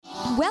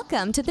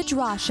Welcome to the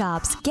Draw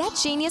Shop's Get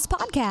Genius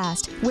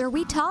podcast, where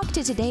we talk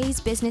to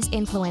today's business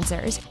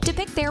influencers to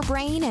pick their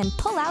brain and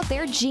pull out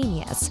their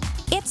genius.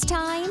 It's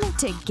time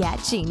to get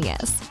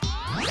genius.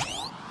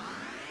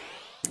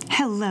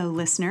 Hello,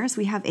 listeners.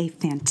 We have a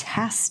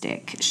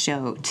fantastic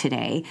show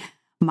today.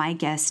 My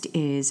guest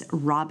is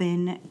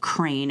Robin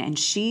Crane, and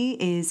she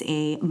is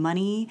a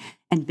money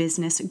and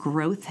business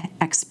growth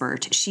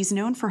expert. She's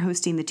known for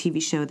hosting the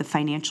TV show The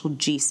Financial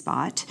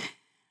G-Spot,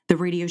 the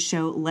radio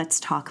show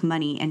Let's Talk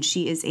Money, and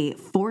she is a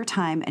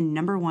 4-time and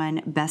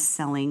 #1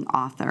 best-selling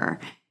author.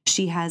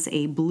 She has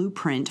a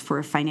blueprint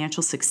for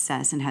financial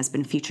success and has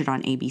been featured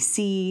on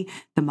ABC,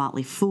 The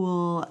Motley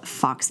Fool,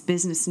 Fox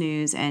Business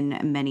News,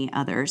 and many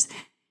others.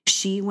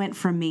 She went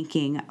from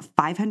making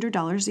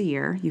 $500 a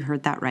year, you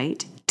heard that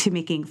right, to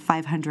making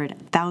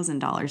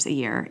 $500,000 a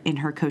year in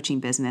her coaching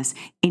business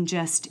in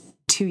just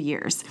 2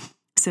 years.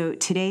 So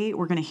today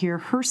we're going to hear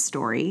her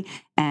story,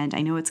 and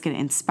I know it's going to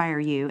inspire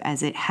you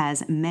as it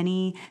has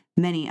many,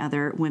 many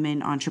other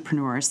women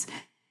entrepreneurs.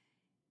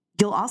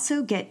 You'll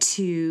also get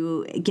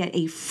to get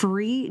a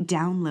free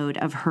download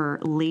of her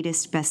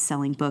latest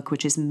best-selling book,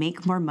 which is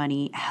Make More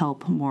Money,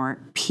 Help More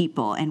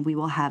People. And we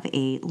will have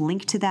a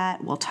link to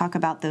that. We'll talk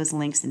about those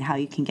links and how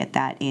you can get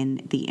that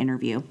in the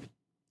interview.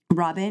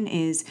 Robin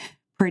is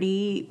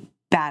pretty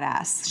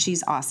badass.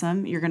 She's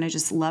awesome. You're going to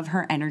just love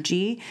her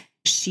energy.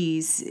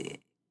 She's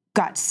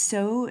got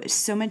so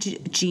much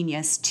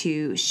genius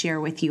to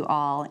share with you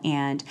all,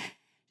 and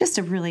just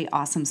a really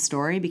awesome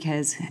story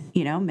because,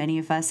 you know, many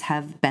of us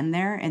have been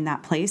there in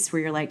that place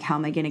where you're like, how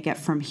am I going to get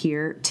from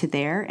here to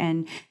there?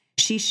 And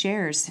she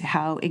shares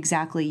how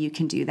exactly you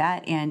can do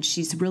that. And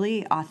she's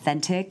really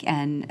authentic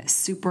and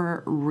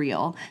super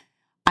real.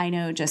 I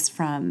know just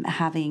from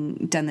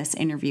having done this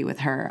interview with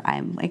her,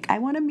 I'm like, I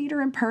want to meet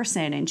her in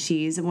person. And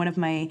she's one of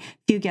my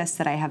few guests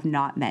that I have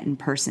not met in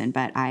person,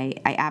 but I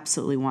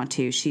absolutely want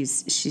to.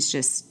 She's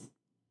just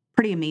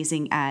pretty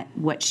amazing at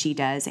what she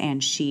does,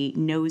 and she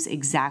knows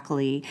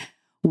exactly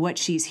what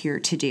she's here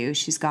to do.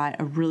 She's got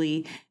a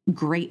really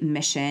great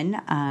mission.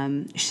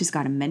 She's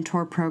got a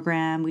mentor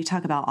program. We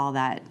talk about all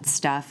that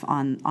stuff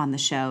on the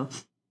show,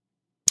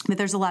 but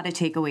there's a lot of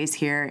takeaways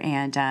here.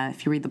 And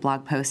if you read the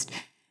blog post,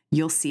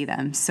 you'll see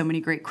them. So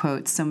many great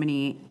quotes, so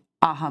many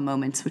aha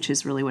moments, which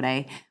is really what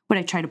I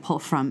try to pull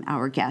from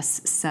our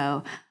guests.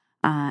 So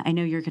I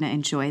know you're going to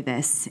enjoy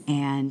this,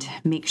 and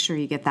make sure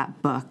you get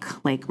that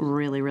book, like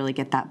really, really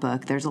get that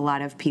book. There's a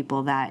lot of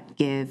people that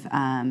give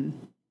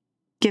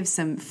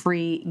some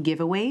free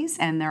giveaways,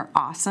 and they're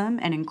awesome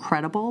and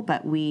incredible,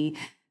 but we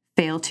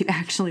fail to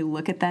actually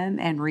look at them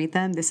and read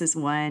them. This is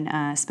one,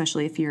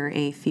 especially if you're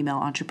a female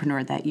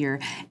entrepreneur, that you're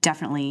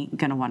definitely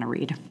going to want to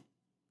read.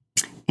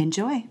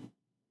 Enjoy.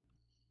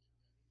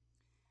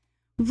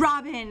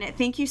 Robin,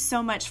 thank you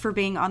so much for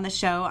being on the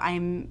show.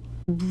 I'm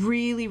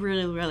really,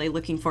 really, really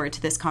looking forward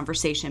to this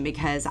conversation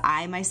because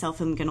I myself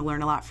am going to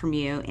learn a lot from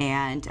you,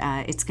 and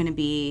it's going to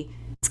be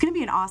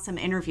an awesome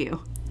interview.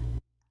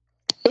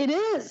 It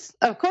is.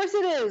 Of course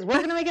it is. We're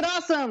going to make it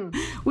awesome.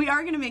 We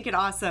are going to make it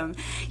awesome.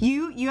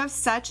 You have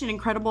such an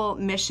incredible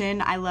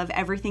mission. I love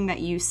everything that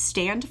you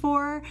stand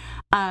for.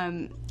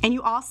 And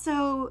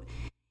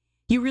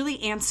you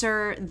really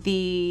answer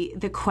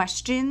the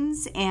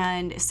questions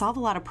and solve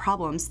a lot of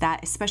problems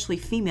that especially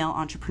female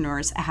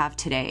entrepreneurs have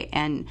today.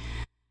 And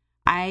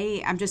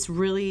I'm just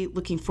really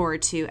looking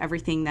forward to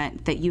everything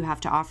that you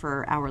have to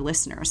offer our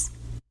listeners.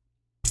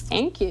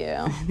 Thank you.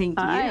 Thank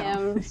you. I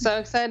am so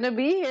excited to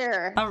be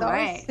here. All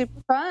right.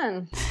 Super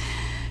fun.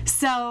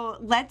 So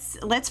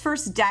let's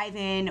first dive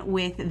in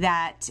with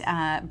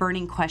that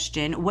burning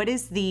question. What do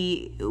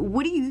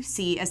you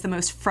see as the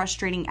most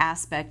frustrating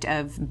aspect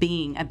of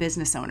being a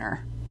business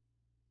owner?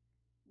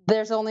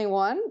 There's only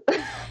one.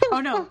 Oh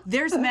no,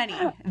 there's many.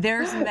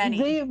 There's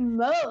many. The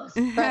most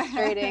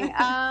frustrating.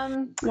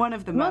 One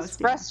of the most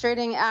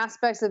frustrating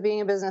aspects of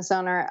being a business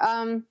owner.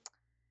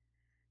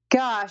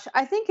 Gosh,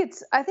 I think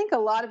a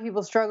lot of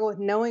people struggle with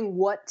knowing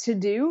what to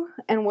do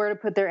and where to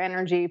put their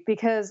energy,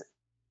 because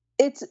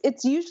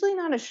it's usually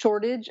not a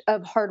shortage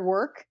of hard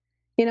work.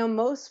 You know,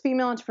 most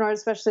female entrepreneurs,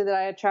 especially that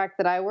I attract,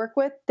 that I work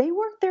with, they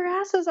work their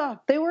asses off.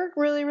 They work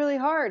really, really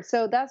hard.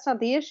 So that's not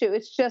the issue.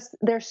 It's just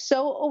they're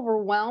so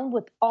overwhelmed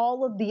with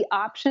all of the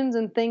options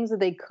and things that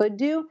they could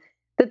do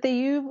that they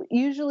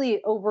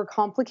usually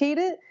overcomplicate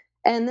it.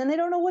 And then they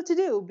don't know what to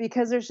do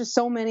because there's just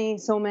so many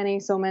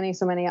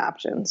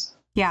options.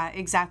 Yeah,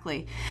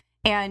 exactly.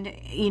 And,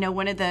 you know,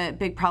 one of the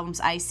big problems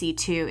I see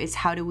too is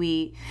how do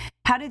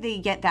they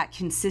get that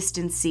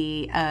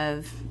consistency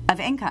of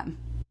income?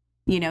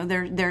 You know,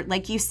 they're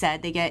like you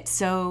said, they get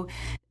so,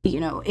 you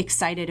know,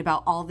 excited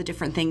about all the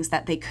different things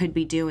that they could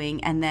be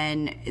doing, and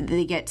then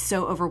they get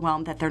so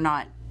overwhelmed that they're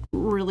not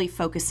really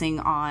focusing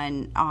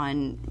on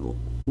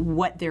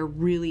what they're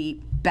really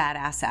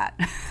badass at.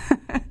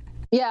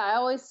 Yeah, I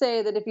always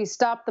say that if you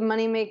stop the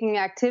money-making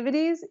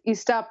activities, you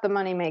stop the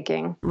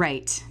money-making.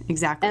 Right,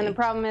 exactly. And the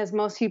problem is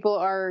most people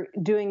are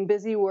doing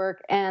busy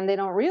work and they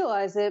don't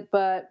realize it,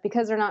 but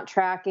because they're not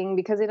tracking,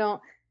 because they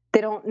don't they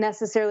don't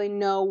necessarily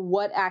know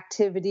what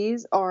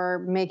activities are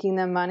making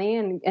them money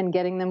and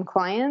getting them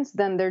clients,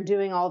 then they're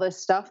doing all this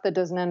stuff that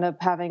doesn't end up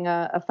having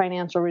a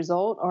financial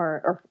result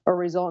or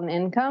result in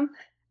income.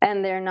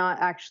 And they're not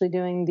actually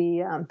doing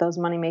the those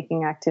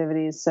money-making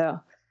activities. So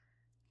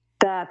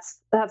that's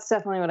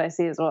definitely what I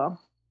see as well.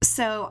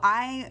 So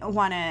I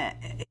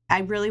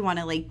really want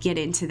to like get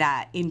into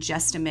that in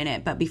just a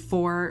minute. But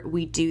before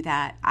we do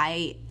that,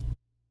 I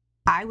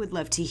would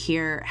love to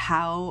hear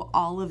how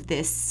all of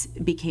this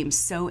became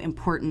so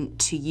important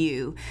to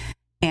you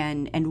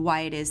and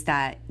why it is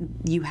that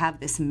you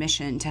have this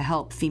mission to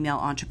help female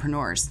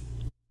entrepreneurs.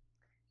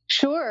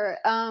 Sure.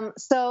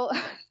 So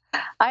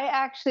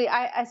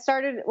I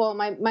started, well,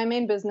 my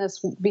main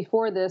business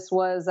before this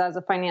was as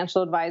a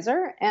financial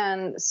advisor.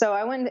 And so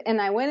I went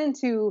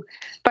into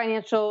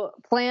financial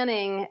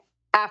planning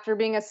after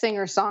being a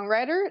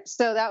singer-songwriter.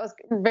 So that was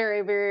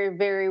very, very,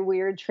 very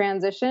weird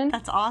transition.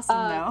 That's awesome,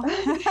 though.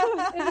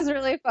 It was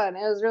really fun.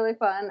 It was really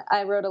fun.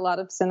 I wrote a lot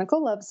of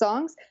cynical love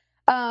songs.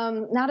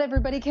 Not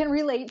everybody can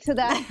relate to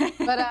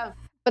that,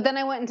 but then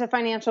I went into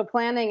financial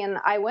planning, and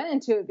I went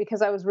into it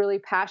because I was really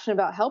passionate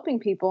about helping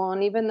people.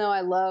 And even though I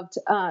loved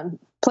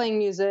playing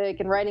music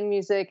and writing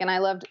music, and I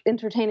loved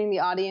entertaining the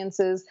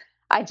audiences,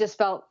 I just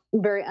felt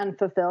very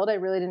unfulfilled. I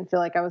really didn't feel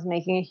like I was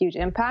making a huge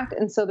impact.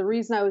 And so the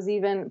reason I was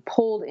even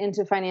pulled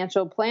into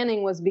financial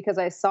planning was because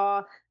I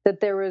saw that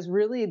there was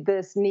really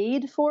this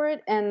need for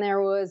it. And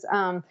there's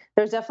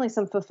definitely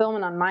some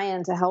fulfillment on my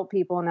end to help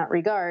people in that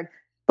regard.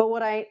 But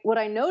what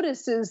I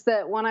noticed is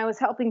that when I was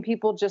helping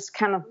people just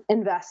kind of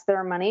invest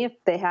their money, if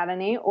they had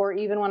any, or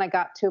even when I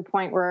got to a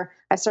point where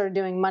I started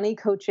doing money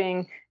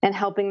coaching and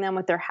helping them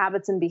with their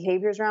habits and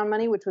behaviors around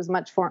money, which was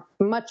much more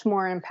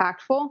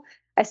impactful,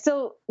 I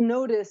still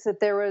noticed that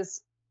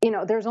there's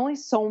only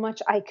so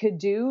much I could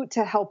do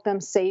to help them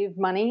save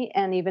money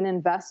and even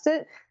invest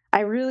it.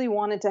 I really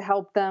wanted to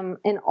help them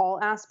in all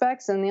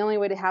aspects. And the only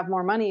way to have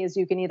more money is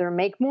you can either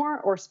make more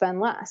or spend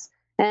less.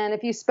 And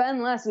if you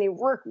spend less and you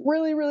work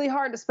really, really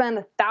hard to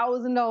spend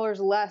 $1,000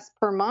 less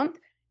per month,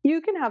 you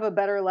can have a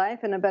better life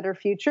and a better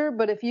future.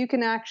 But if you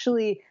can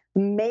actually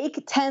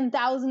make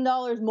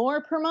 $10,000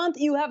 more per month,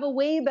 you have a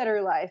way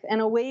better life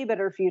and a way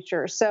better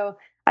future. So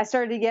I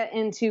started to get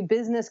into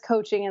business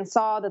coaching and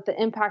saw that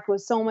the impact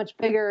was so much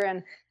bigger.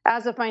 And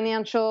as a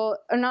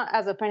not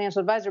as a financial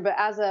advisor, but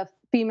as a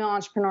female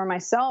entrepreneur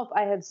myself,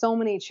 I had so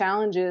many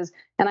challenges.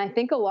 And I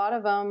think a lot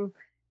of them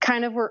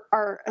kind of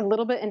are a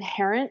little bit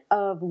inherent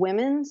of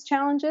women's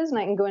challenges. And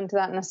I can go into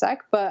that in a sec.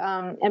 But,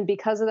 and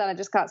because of that, I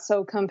just got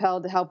so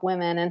compelled to help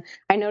women. And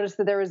I noticed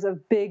that there was a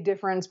big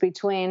difference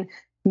between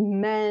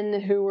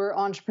men who were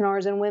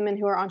entrepreneurs and women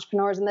who are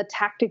entrepreneurs and the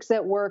tactics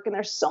that work. And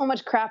there's so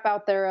much crap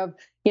out there of,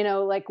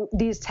 like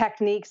these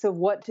techniques of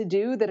what to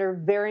do that are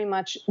very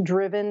much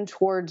driven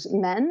towards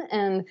men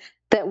and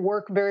that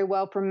work very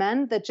well for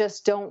men that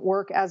just don't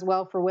work as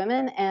well for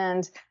women.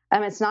 And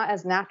it's not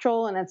as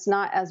natural and it's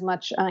not as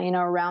much,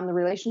 around the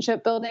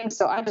relationship building.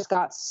 So I just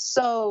got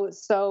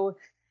so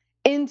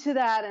into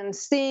that and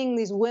seeing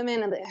these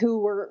women who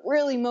were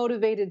really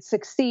motivated,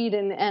 succeed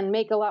and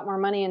make a lot more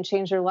money and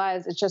change their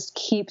lives. It just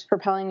keeps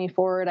propelling me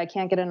forward. I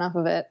can't get enough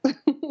of it.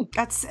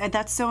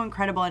 That's so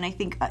incredible. And I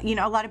think,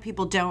 a lot of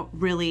people don't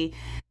really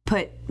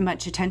put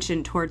much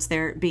attention towards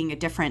there being a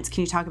difference.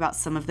 Can you talk about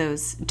some of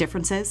those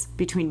differences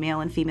between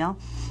male and female?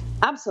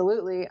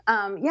 Absolutely.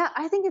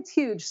 I think it's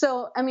huge.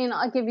 So,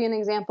 I'll give you an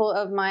example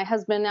of my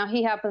husband. Now,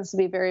 he happens to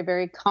be a very,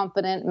 very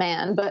confident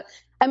man. But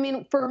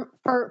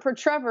for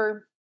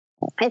Trevor,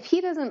 if he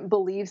doesn't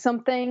believe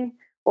something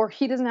or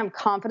he doesn't have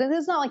confidence,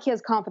 it's not like he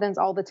has confidence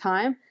all the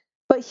time,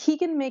 but he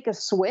can make a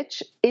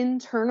switch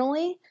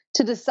internally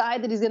to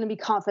decide that he's going to be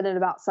confident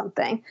about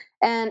something.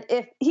 And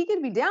if he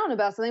could be down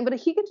about something, but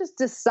if he could just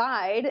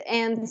decide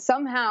and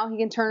somehow he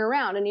can turn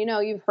around. And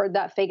you've heard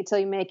that fake it till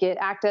you make it,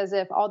 act as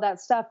if, all that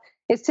stuff.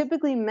 It's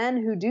typically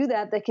men who do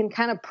that can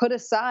kind of put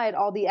aside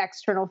all the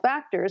external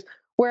factors.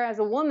 Whereas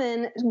a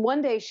woman,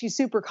 one day she's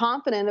super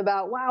confident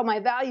about, wow, my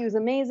value is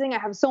amazing. I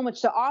have so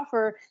much to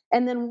offer.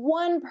 And then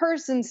one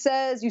person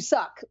says you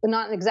suck,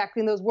 not exactly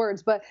in those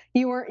words, but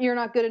you're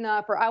not good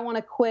enough, or I want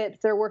to quit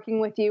if they're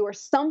working with you, or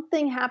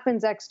something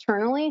happens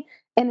externally.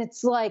 And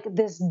it's like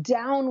this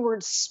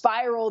downward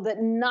spiral that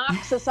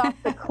knocks us off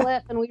the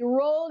cliff and we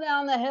roll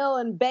down the hill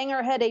and bang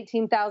our head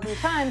 18,000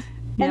 times.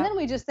 And then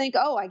we just think,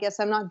 oh, I guess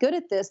I'm not good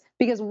at this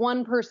because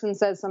one person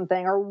says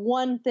something or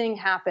one thing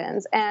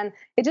happens. And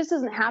it just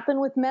doesn't happen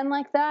with men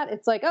like that.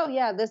 It's like, oh,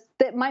 yeah,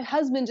 that my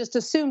husband just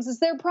assumes it's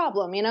their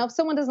problem. If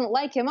someone doesn't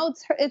like him,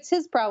 it's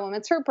his problem.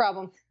 It's her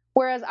problem.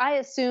 Whereas I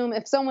assume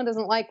if someone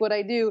doesn't like what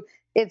I do,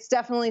 it's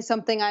definitely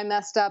something I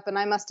messed up and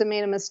I must have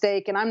made a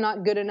mistake and I'm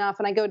not good enough.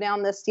 And I go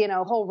down this,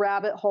 whole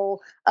rabbit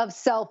hole of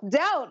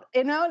self-doubt.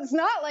 It's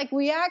not like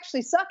we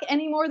actually suck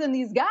any more than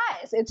these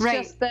guys. It's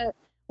right. Just that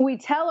we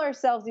tell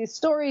ourselves these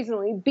stories and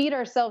we beat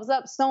ourselves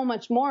up so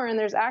much more. And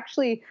there's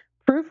actually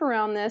proof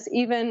around this,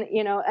 even,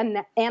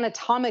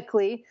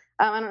 anatomically.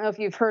 I don't know if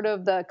you've heard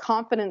of the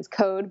Confidence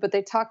Code, but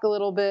they talk a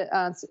little bit,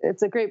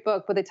 it's a great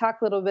book, but they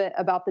talk a little bit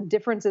about the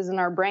differences in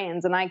our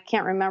brains. And I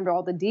can't remember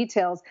all the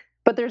details,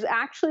 but there's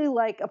actually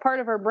like a part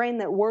of our brain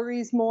that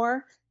worries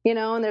more,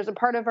 and there's a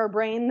part of our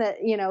brain that,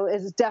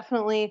 is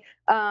definitely,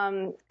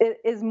 it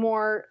is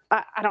more,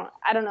 I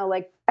don't know,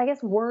 like, I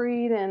guess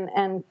worried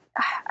and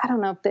I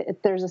don't know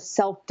if there's a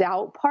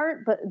self-doubt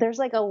part, but there's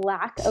like a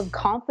lack of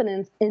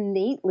confidence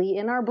innately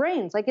in our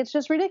brains. Like, it's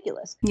just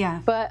ridiculous. Yeah.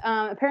 But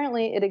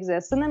apparently it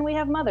exists. And then we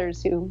have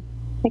mothers who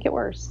make it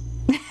worse.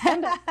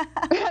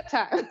 At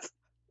times.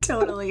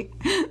 Totally.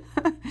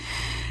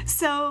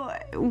 So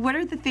what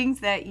are the things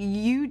that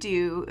you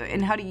do,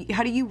 and how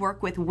do you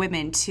work with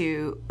women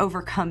to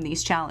overcome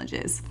these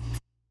challenges?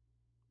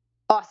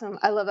 Awesome.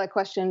 I love that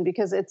question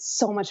because it's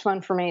so much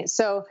fun for me.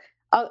 So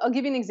I'll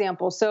give you an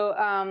example. So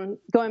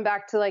going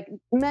back to like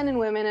men and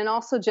women, and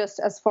also just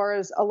as far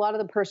as a lot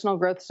of the personal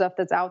growth stuff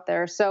that's out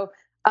there. So,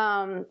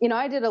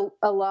 I did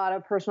a lot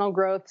of personal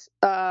growth,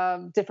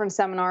 different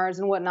seminars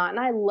and whatnot, and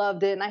I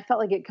loved it. And I felt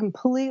like it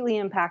completely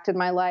impacted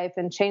my life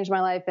and changed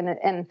my life.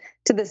 And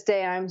to this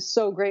day, I'm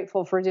so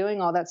grateful for doing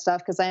all that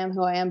stuff because I am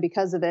who I am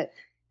because of it.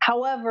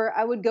 However,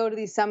 I would go to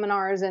these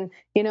seminars and,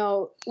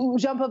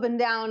 jump up and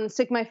down and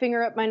stick my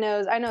finger up my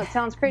nose. I know it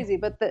sounds crazy,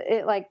 but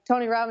like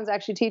Tony Robbins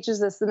actually teaches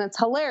this and it's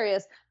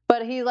hilarious.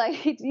 But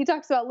he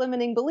talks about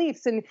limiting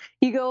beliefs, and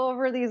you go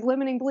over these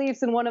limiting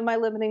beliefs. And one of my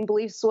limiting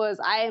beliefs was,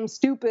 I am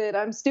stupid.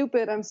 I'm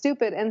stupid. I'm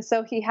stupid. And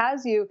so he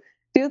has you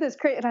do this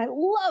crazy. And I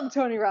love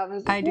Tony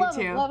Robbins. I do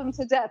too. Love him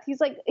to death. He's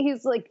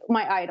like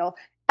my idol.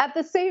 At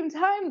the same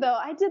time, though,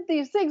 I did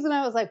these things and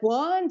I was like,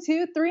 1,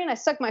 2, 3, and I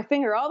stuck my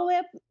finger all the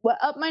way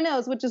up my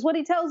nose, which is what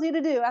he tells you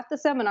to do at the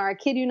seminar. I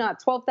kid you not,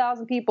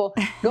 12,000 people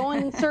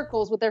going in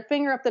circles with their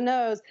finger up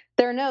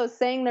their nose,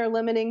 saying their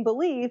limiting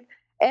belief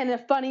in a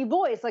funny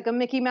voice, like a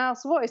Mickey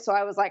Mouse voice. So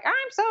I was like, I'm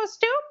so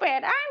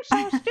stupid.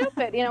 I'm so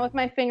stupid, with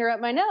my finger up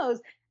my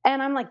nose.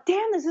 And I'm like,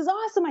 damn, this is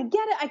awesome. I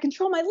get it. I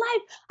control my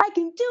life. I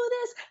can do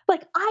this.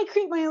 Like, I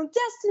create my own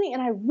destiny.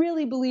 And I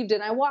really believed it.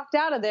 And I walked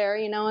out of there,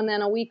 and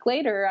then a week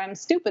later, I'm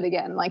stupid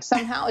again. Like,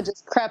 somehow it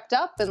just crept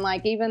up. And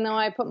like, even though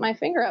I put my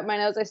finger up my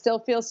nose, I still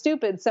feel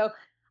stupid. So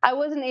I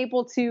wasn't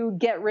able to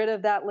get rid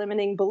of that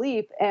limiting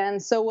belief.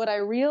 And so what I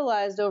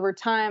realized over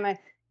time, I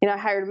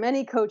hired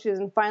many coaches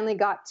and finally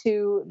got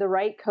to the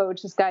right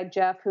coach, this guy,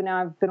 Jeff, who now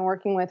I've been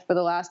working with for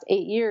the last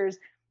 8 years.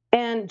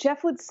 And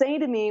Jeff would say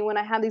to me when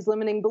I had these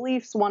limiting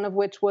beliefs, one of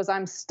which was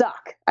I'm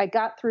stuck. I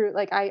got through,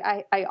 like,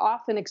 I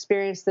often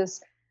experience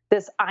this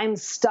I'm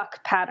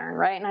stuck pattern,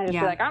 right? And I just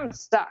be like, I'm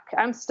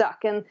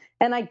stuck. And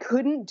I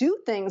couldn't do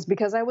things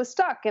because I was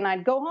stuck. And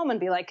I'd go home and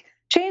be like,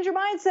 change your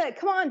mindset.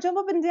 Come on, jump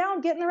up and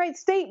down, get in the right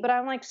state. But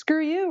I'm like,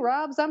 screw you,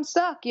 Robs, I'm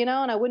stuck, and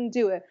I wouldn't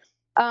do it.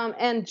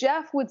 And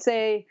Jeff would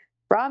say,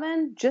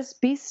 Robin, just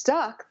be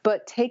stuck,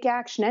 but take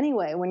action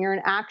anyway. When you're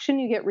in action,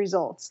 you get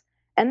results.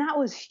 And that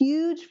was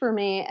huge for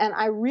me. And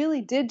I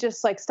really did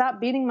just like stop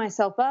beating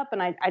myself up.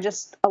 And I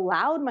just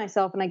allowed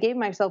myself and I gave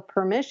myself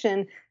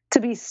permission to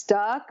be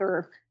stuck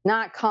or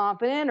not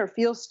confident or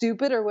feel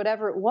stupid or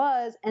whatever it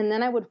was. And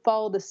then I would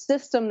follow the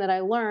system that I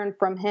learned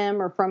from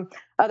him or from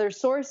other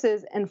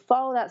sources and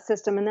follow that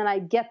system. And then I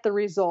get the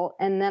result.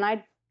 And then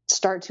I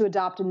start to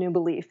adopt a new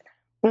belief.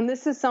 And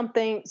this is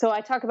something, so I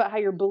talk about how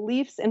your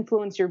beliefs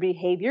influence your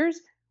behaviors,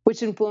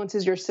 which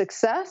influences your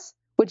success,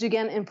 which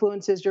again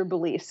influences your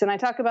beliefs. And I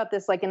talk about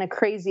this like in a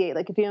crazy 8,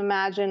 like if you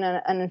imagine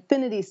an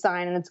infinity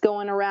sign and it's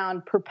going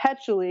around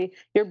perpetually,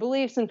 your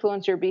beliefs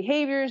influence your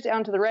behaviors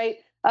down to the right,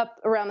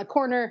 up around the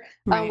corner,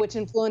 right. Which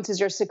influences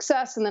your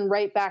success, and then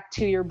right back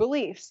to your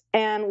beliefs.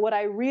 And what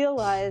I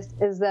realized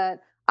is that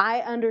I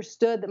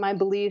understood that my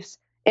beliefs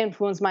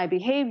influence my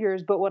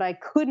behaviors, but what I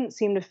couldn't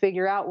seem to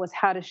figure out was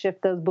how to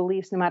shift those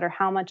beliefs no matter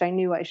how much I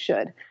knew I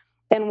should.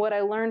 And what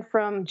I learned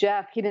from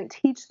Jeff, he didn't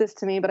teach this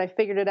to me, but I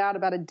figured it out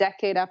about a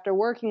decade after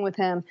working with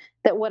him,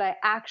 that what I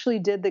actually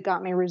did that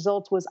got me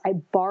results was I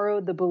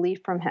borrowed the belief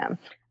from him.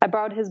 I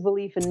borrowed his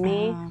belief in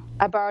me.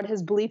 I borrowed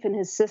his belief in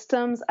his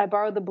systems. I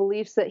borrowed the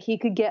beliefs that he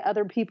could get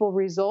other people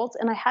results.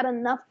 And I had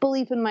enough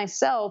belief in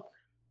myself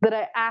that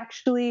I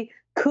actually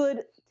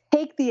could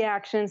take the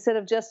action instead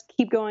of just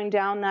keep going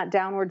down that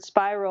downward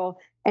spiral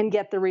and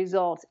get the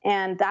results.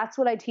 And that's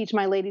what I teach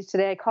my ladies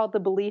today. I call it the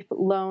belief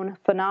loan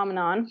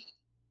phenomenon.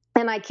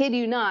 And I kid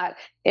you not,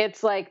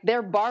 it's like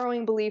they're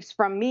borrowing beliefs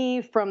from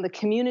me, from the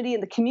community.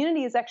 And the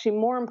community is actually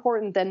more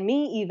important than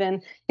me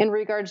even in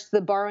regards to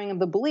the borrowing of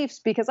the beliefs,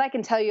 because I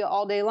can tell you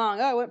all day long,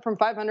 I went from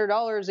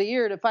 $500 a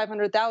year to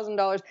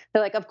 $500,000.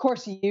 They're like, of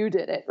course you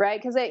did it, right?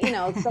 Because,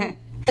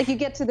 like you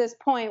get to this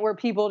point where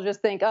people just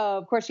think, oh,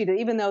 of course you did,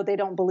 even though they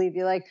don't believe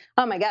you. Like,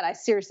 oh my God, I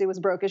seriously was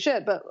broke as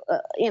shit. But,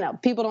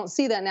 people don't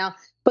see that now.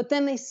 But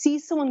then they see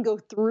someone go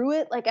through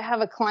it. Like I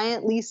have a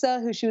client, Lisa,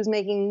 who she was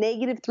making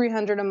negative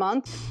 $300 a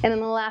month. And in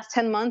the last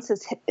 10 months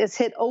has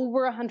hit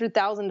over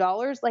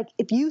 $100,000. Like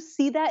if you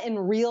see that in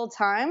real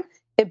time,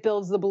 it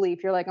builds the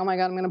belief. You're like, oh my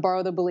God, I'm going to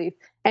borrow the belief.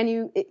 And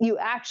you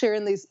actually are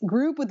in this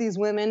group with these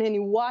women and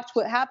you watch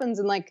what happens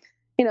in like,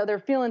 they're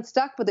feeling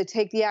stuck, but they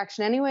take the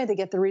action anyway. They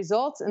get the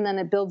results, and then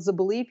it builds the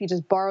belief. You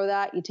just borrow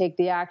that, you take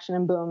the action,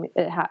 and boom,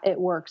 it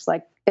works.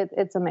 Like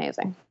it's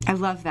amazing. I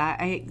love that.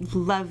 I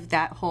love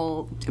that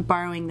whole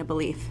borrowing the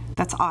belief.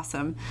 That's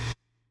awesome.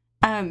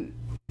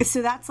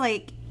 So that's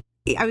like,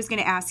 I was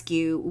going to ask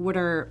you, what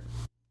are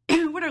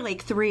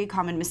like 3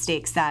 common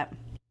mistakes that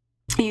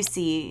you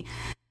see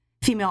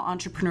female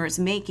entrepreneurs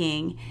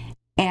making?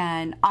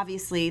 And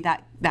obviously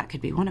that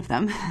could be one of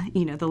them,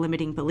 the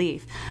limiting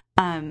belief.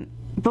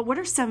 But what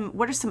are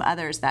some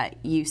others that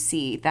you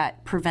see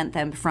that prevent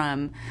them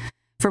from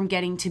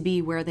getting to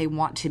be where they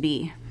want to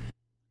be?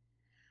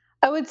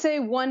 I would say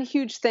one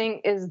huge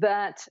thing is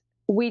that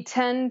we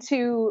tend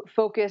to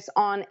focus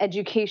on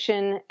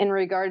education in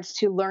regards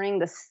to learning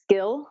the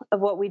skill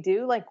of what we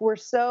do. Like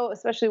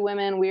especially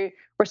women, we're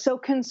so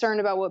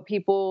concerned about what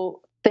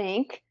people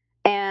think,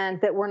 and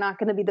that we're not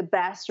going to be the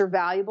best or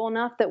valuable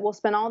enough that we'll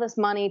spend all this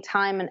money,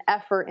 time, and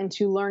effort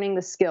into learning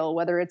the skill,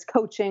 whether it's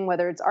coaching,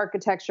 whether it's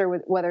architecture,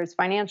 whether it's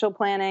financial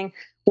planning,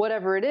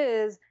 whatever it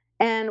is.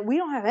 And we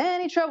don't have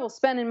any trouble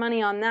spending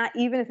money on that,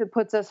 even if it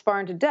puts us far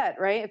into debt,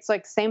 right? It's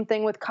like same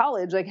thing with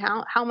college. Like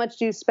how much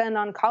do you spend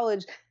on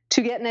college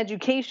to get an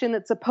education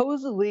that's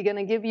supposedly going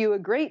to give you a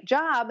great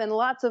job and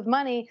lots of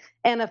money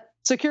and a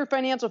secure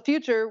financial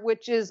future,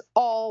 which is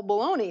all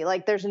baloney.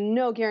 Like there's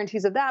no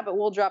guarantees of that, but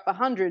we'll drop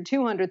 $100,000,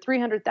 $200,000,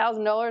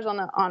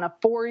 $300,000 on a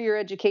 4-year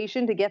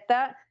education to get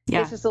that.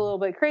 Yeah. It's just a little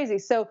bit crazy.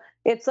 So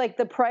it's like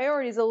the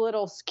priority is a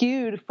little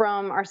skewed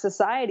from our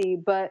society,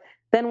 but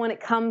then when it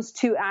comes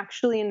to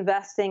actually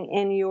investing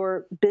in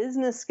your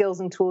business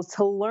skills and tools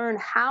to learn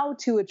how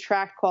to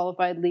attract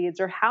qualified leads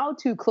or how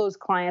to close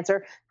clients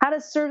or how to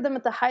serve them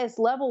at the highest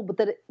level, but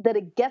that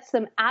it gets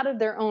them out of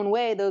their own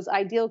way, those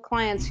ideal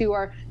clients who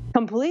are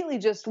completely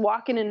just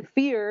walking in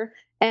fear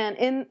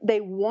and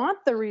they want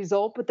the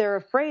result, but they're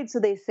afraid. So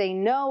they say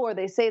no, or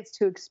they say it's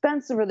too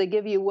expensive, or they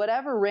give you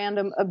whatever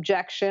random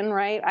objection,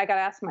 right? I got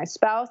to ask my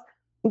spouse.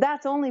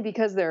 That's only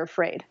because they're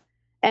afraid.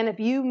 And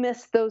if you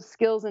miss those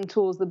skills and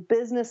tools, the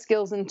business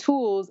skills and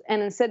tools,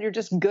 and instead you're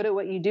just good at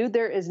what you do,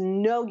 there is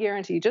no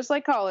guarantee. Just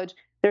like college,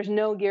 there's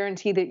no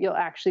guarantee that you'll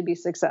actually be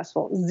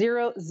successful.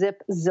 Zero,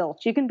 zip,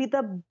 zilch. You can be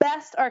the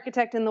best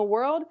architect in the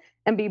world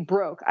and be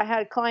broke. I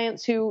had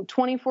clients who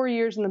 24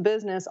 years in the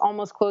business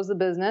almost closed the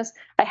business.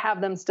 I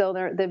have them still.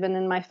 They've been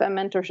in my Fem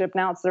mentorship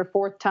now. It's their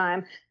 4th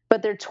time.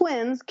 But they're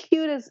twins,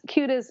 cute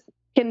as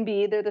can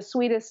be. They're the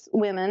sweetest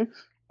women.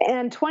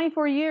 And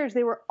 24 years,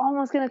 they were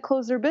almost going to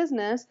close their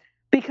business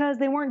because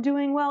they weren't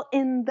doing well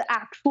in the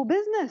actual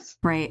business.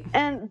 Right.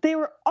 And they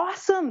were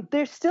awesome.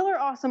 They still are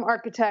awesome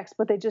architects,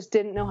 but they just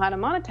didn't know how to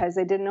monetize.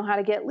 They didn't know how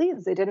to get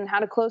leads. They didn't know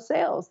how to close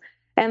sales.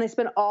 And they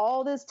spent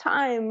all this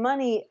time,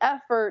 money,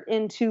 effort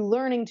into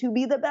learning to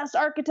be the best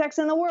architects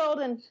in the world.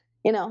 And,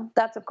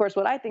 that's, of course,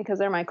 what I think because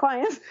they're my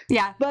clients.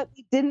 Yeah. But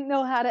they didn't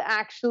know how to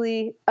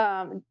actually,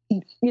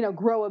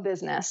 grow a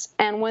business.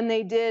 And when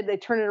they did, they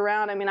turned it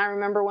around. I mean, I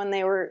remember when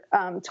they were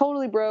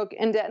totally broke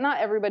in debt. Not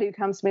everybody who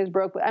comes to me is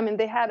broke, but I mean,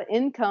 they had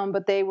income,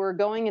 but they were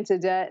going into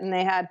debt, and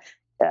they had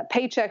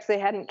paychecks they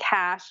hadn't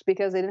cashed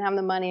because they didn't have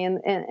the money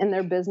in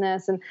their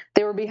business, and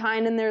they were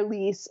behind in their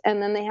lease.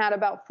 And then they had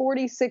about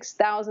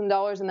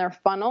 $46,000 in their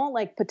funnel,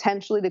 like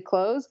potentially to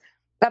close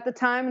at the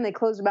time. And they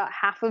closed about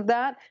half of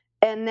that.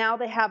 And now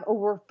they have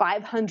over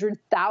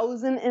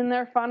 500,000 in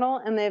their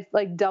funnel, and they've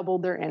like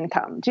doubled their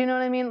income. Do you know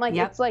what I mean? Like,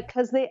 Yep. It's like,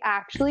 because they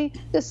actually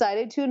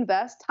decided to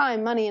invest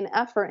time, money, and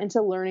effort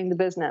into learning the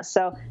business.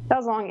 So that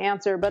was a long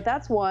answer, but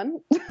that's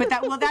one. But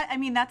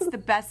that's the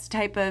best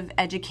type of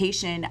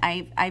education.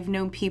 I've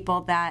known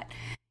people that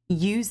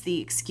use the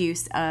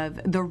excuse of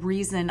the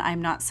reason I'm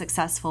not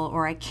successful,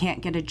 or I can't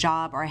get a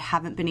job, or I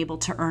haven't been able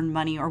to earn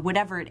money, or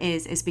whatever it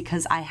is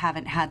because I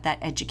haven't had that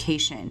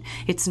education.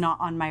 It's not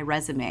on my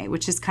resume,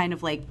 which is kind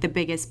of like the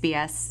biggest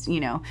BS,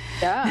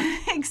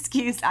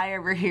 excuse I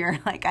ever hear.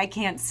 Like, I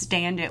can't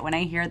stand it when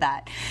I hear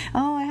that.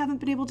 Oh, I haven't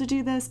been able to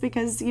do this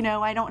because,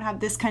 I don't have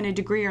this kind of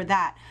degree or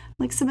that.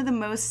 Like, some of the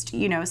most,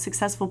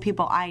 successful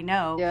people I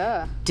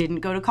know didn't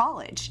go to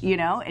college.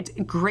 It's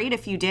great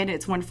if you did.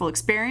 It's a wonderful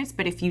experience.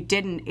 But if you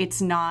didn't,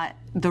 it's not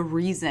the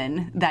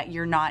reason that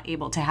you're not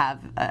able to have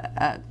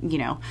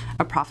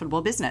a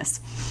profitable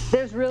business.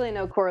 There's really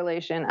no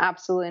correlation.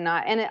 Absolutely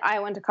not. And I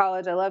went to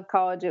college. I loved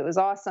college. It was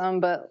awesome.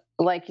 But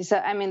like you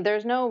said, I mean,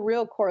 there's no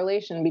real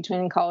correlation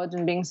between college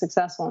and being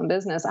successful in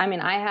business. I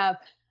mean, I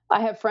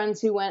have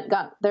friends who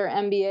got their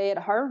MBA at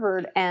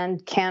Harvard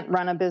and can't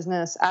run a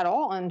business at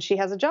all, and she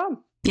has a job.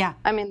 Yeah.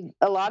 I mean,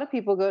 a lot of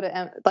people go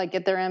to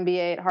get their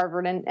MBA at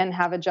Harvard and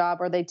have a job,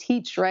 or they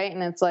teach, right?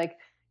 And it's like,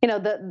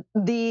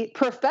 the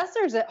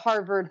professors at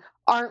Harvard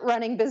aren't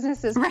running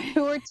businesses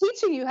who are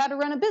teaching you how to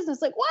run a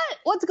business. Like,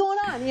 what's going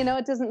on?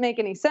 It doesn't make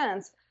any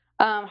sense.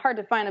 Hard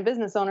to find a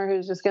business owner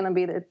who's just going to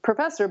be the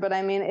professor, but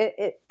I mean,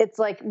 it's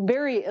like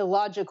very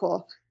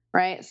illogical.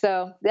 Right.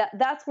 So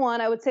that's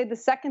one. I would say the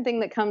second thing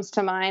that comes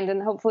to mind,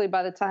 and hopefully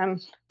by the time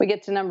we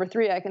get to number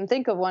 3, I can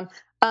think of one.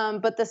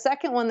 But the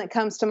second one that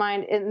comes to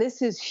mind, and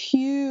this is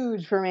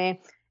huge for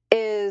me,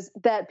 is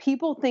that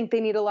people think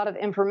they need a lot of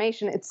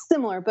information. It's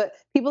similar, but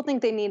people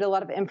think they need a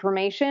lot of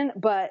information,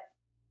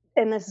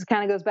 and this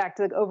kind of goes back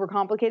to like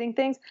overcomplicating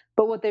things,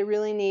 but what they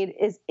really need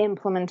is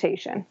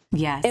implementation.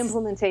 Yes.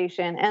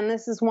 Implementation. And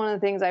this is one of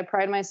the things I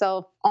pride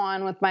myself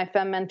on with my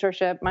FEM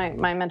mentorship. My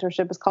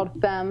mentorship is called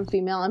FEM,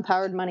 Female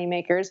Empowered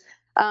Moneymakers.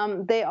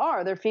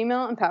 They're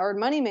female empowered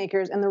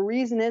moneymakers. And the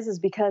reason is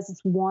because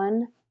it's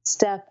one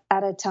step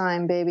at a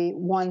time, baby,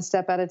 one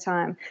step at a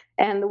time.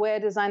 And the way I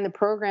designed the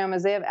program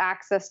is they have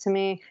access to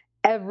me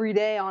every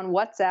day on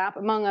WhatsApp,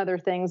 among other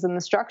things in the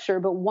structure.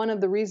 But one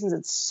of the reasons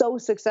it's so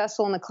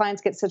successful and the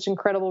clients get such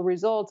incredible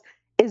results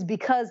is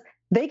because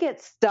they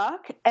get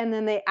stuck and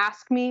then they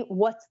ask me,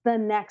 what's the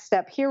next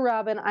step? Here,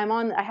 Robin,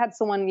 I had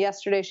someone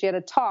yesterday, she had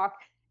a talk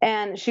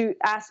and she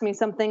asked me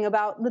something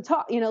about the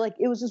talk, like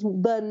it was just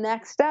the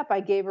next step. I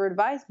gave her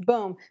advice,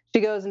 boom, she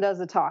goes and does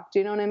the talk. Do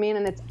you know what I mean?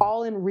 And it's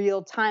all in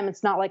real time.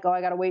 It's not like, oh,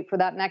 I got to wait for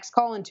that next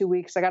call in 2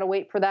 weeks. I got to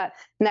wait for that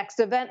next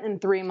event in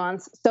 3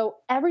 months. So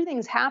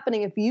everything's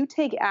happening. If you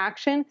take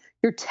action,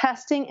 you're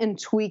testing and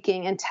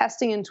tweaking and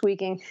testing and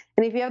tweaking.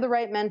 And if you have the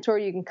right mentor,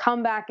 you can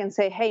come back and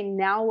say, hey,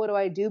 now what do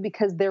I do?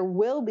 Because there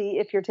will be,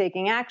 if you're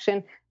taking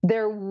action,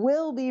 there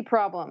will be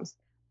problems.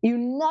 You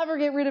never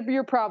get rid of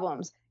your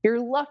problems. You're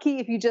lucky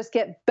if you just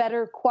get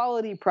better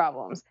quality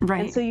problems.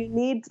 Right. And so you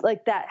need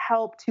like that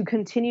help to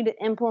continue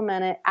to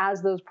implement it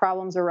as those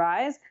problems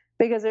arise,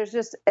 because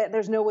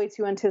there's no way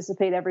to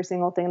anticipate every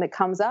single thing that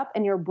comes up,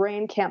 and your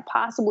brain can't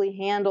possibly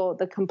handle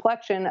the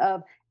complexion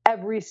of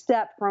every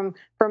step from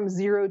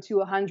 0 to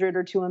 100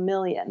 or to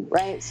 1,000,000,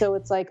 right? So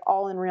it's like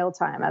all in real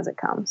time as it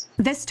comes.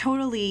 This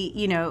totally,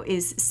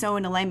 is so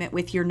in alignment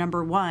with your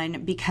number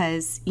one,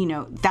 because,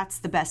 that's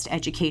the best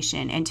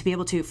education. And to be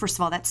able to, first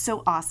of all, that's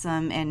so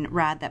awesome and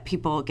rad that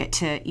people get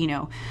to,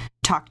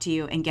 talk to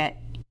you and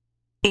get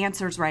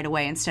answers right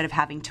away instead of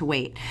having to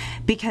wait.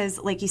 Because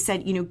like you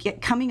said,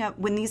 coming up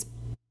when these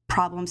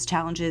problems,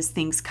 challenges,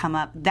 things come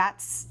up,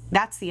 that's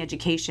the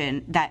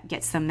education that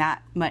gets them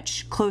that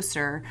much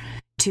closer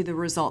to the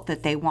result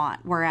that they want.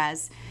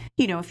 Whereas,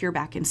 if you're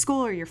back in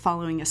school or you're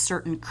following a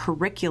certain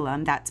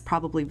curriculum, that's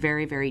probably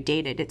very, very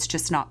dated. It's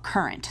just not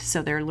current.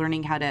 So they're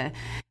learning how to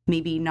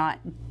maybe not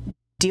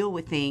deal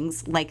with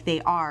things like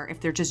they are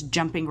if they're just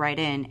jumping right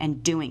in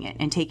and doing it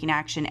and taking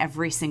action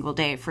every single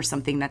day for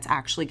something that's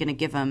actually going to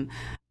give them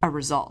a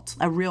result,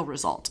 a real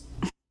result.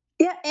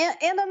 Yeah,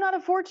 and I'm not a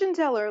fortune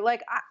teller.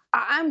 Like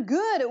I'm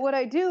good at what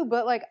I do,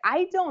 but like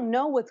I don't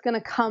know what's going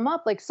to come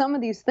up. Like some of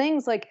these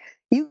things, like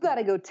you got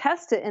to go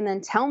test it and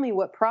then tell me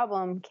what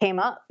problem came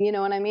up. You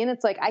know what I mean?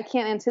 It's like I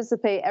can't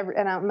anticipate and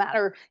it don't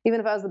matter. Even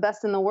if I was the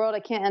best in the world, I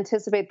can't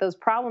anticipate those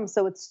problems.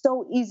 So it's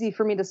so easy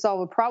for me to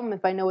solve a problem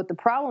if I know what the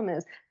problem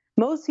is.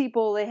 Most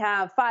people, they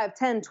have 5,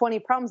 10, 20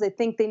 problems. They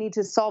think they need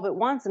to solve it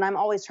once. And I'm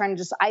always trying to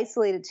just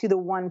isolate it to the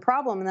one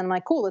problem. And then I'm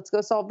like, cool, let's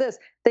go solve this.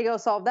 They go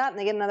solve that and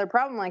they get another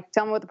problem. Like,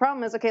 tell me what the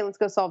problem is. Okay, let's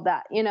go solve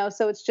that.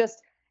 So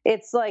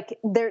it's like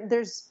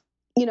there's,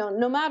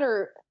 no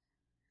matter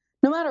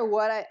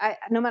what,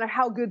 no matter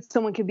how good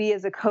someone could be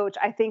as a coach,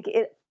 I think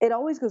it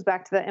always goes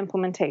back to the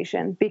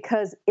implementation,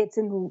 because it's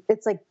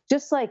like,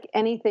 just like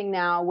anything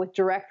now with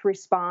direct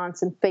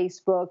response and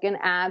Facebook and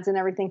ads and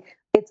everything,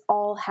 it's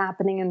all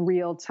happening in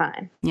real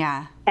time.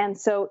 Yeah. And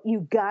so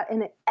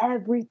and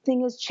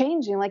everything is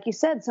changing. Like you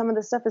said, some of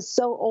the stuff is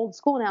so old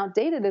school and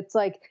outdated. It's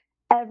like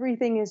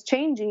everything is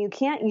changing. You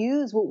can't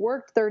use what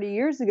worked 30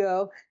 years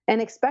ago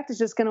and expect it's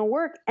just going to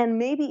work. And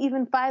maybe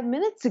even 5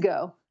 minutes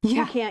ago,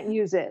 you can't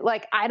use it.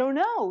 Like, I don't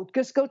know.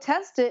 Just go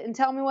test it and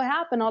tell me what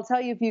happened. I'll tell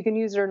you if you can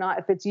use it or not,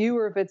 if it's you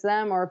or if it's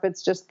them or if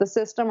it's just the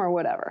system or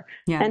whatever.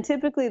 Yeah. And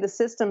typically the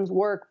systems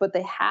work, but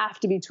they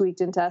have to be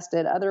tweaked and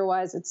tested.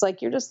 Otherwise, it's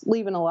like you're just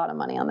leaving a lot of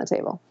money on the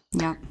table.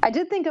 Yeah. I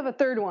did think of a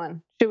third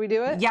one. Should we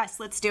do it? Yes,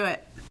 let's do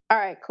it. All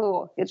right,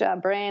 cool. Good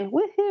job, brain.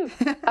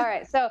 Woohoo. All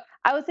right. So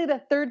I would say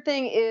the third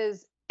thing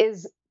is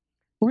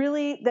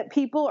really that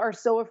people are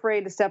so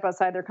afraid to step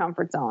outside their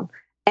comfort zone.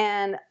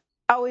 And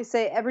I always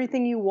say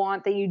everything you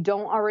want that you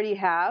don't already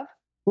have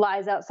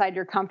lies outside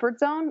your comfort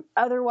zone.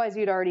 Otherwise,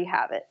 you'd already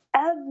have it.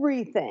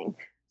 Everything.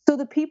 So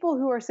the people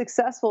who are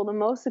successful, the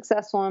most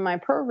successful in my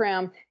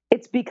program,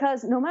 it's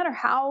because no matter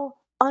how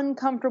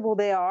uncomfortable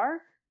they are,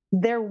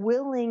 they're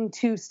willing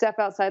to step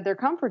outside their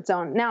comfort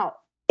zone. Now,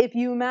 if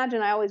you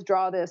imagine, I always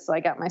draw this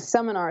like at my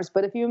seminars,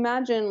 but if you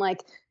imagine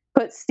like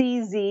put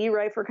CZ,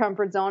 right, for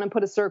comfort zone and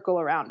put a circle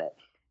around it.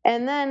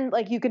 And then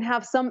like you can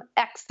have some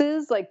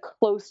X's like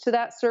close to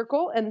that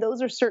circle. And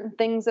those are certain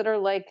things that are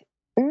like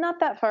not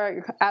that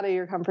far out of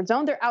your comfort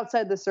zone. They're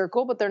outside the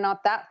circle, but they're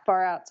not that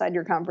far outside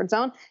your comfort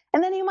zone.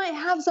 And then you might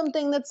have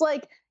something that's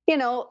like,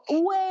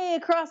 way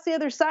across the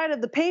other side of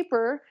the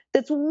paper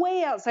that's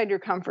way outside your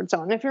comfort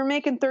zone. And if you're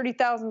making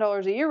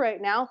 $30,000 a year right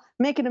now,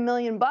 making $1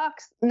 million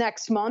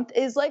next month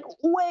is like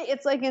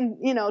it's like in,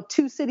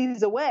 2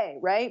 cities away,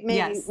 right?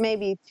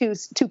 Maybe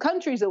two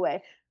countries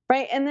away.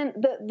 Right. And then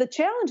the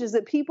challenge is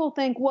that people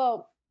think,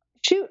 well,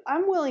 shoot,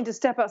 I'm willing to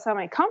step outside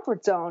my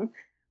comfort zone,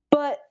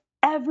 but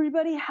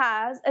everybody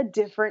has a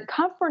different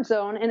comfort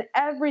zone, and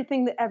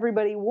everything that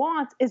everybody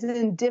wants is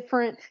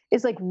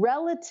like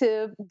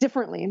relative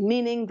differently,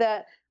 meaning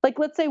that, like,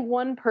 let's say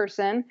one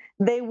person,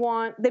 they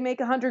make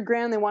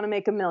 $100,000, they want to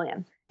make $1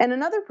 million. And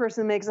another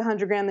person makes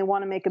 $100,000, they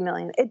want to make $1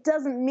 million. It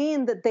doesn't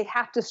mean that they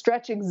have to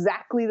stretch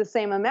exactly the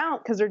same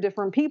amount because they're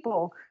different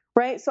people,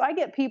 right? So I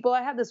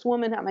had this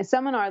woman at my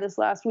seminar this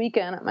last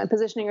weekend at my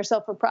Positioning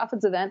Yourself for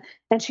Profits event.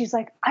 And she's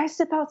like, I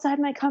step outside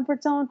my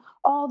comfort zone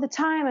all the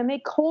time. I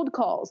make cold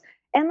calls.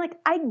 And like,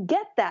 I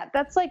get that.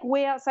 That's like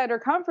way outside her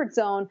comfort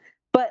zone,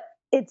 but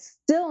it's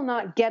still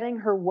not getting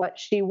her what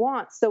she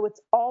wants. So it's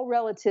all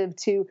relative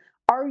to,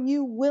 are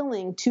you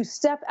willing to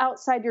step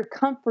outside your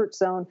comfort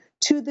zone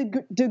to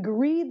the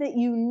degree that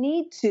you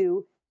need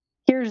to?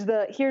 Here's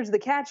the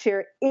catch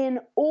here. In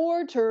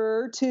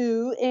order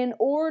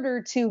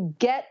to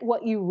get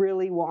what you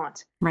really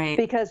want. Right.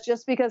 Because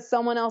just because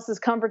someone else's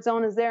comfort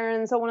zone is there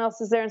and someone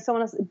else is there and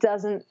someone else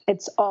doesn't,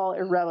 it's all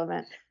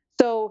irrelevant.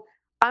 So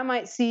I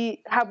might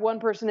have one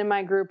person in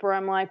my group where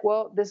I'm like,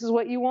 well, this is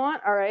what you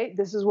want. All right,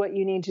 this is what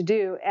you need to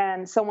do.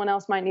 And someone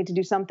else might need to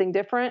do something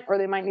different, or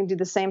they might need to do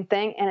the same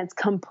thing. And it's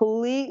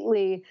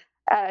completely,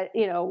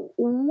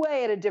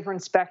 way at a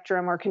different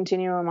spectrum or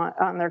continuum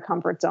on their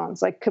comfort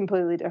zones, like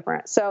completely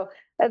different. So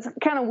it's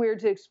kind of weird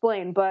to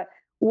explain. But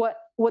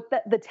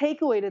the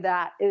takeaway to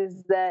that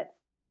is that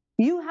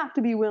you have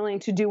to be willing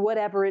to do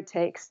whatever it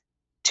takes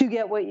to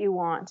get what you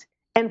want.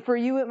 And for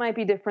you, it might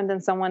be different than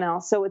someone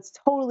else. So it's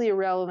totally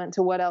irrelevant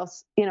to what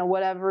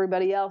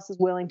everybody else is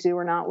willing to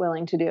or not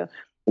willing to do.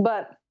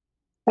 But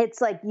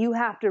it's like, you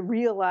have to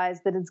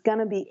realize that it's going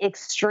to be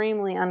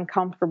extremely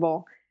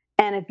uncomfortable.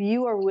 And if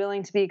you are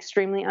willing to be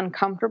extremely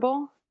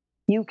uncomfortable,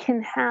 you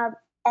can have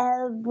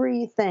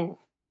everything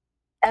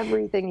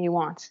you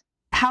want.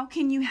 How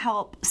can you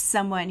help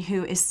someone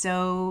who is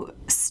so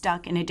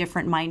stuck in a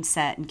different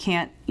mindset and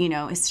can't,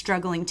 is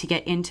struggling to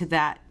get into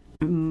that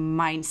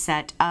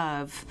mindset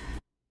of,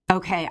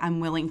 okay, I'm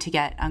willing to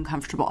get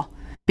uncomfortable?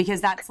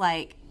 Because that's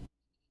like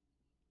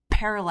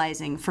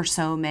paralyzing for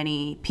so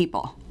many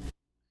people.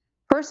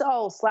 First,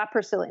 I'll slap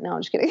her silly. No,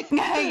 I'm just kidding.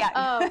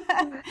 Yeah.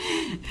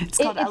 It's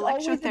called electrotherapy.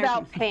 It's always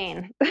about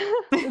pain.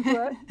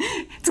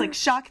 It's like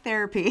shock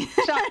therapy.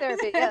 Shock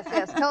therapy.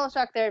 Yes.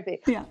 Teleshock therapy.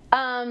 Yeah.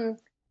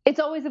 It's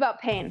always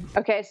about pain.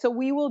 Okay. So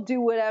we will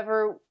do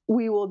whatever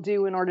we will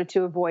do in order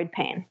to avoid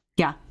pain.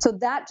 Yeah. So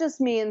that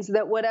just means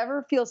that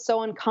whatever feels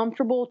so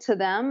uncomfortable to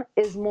them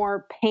is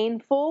more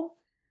painful.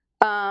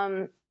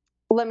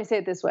 Let me say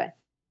it this way.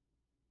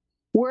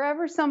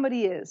 Wherever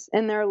somebody is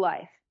in their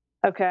life,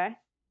 okay,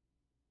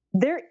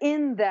 they're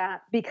in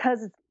that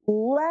because it's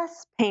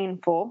less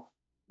painful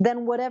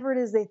than whatever it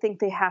is they think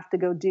they have to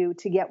go do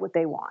to get what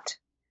they want.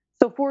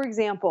 So for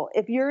example,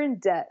 if you're in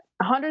debt,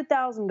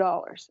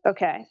 $100,000,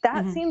 okay,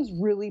 that seems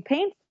really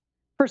painful.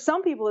 For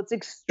some people, it's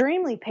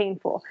extremely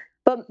painful.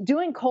 But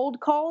doing cold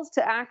calls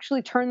to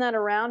actually turn that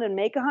around and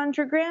make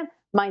 $100,000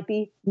 might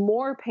be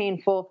more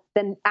painful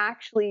than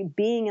actually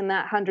being in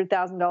that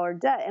 $100,000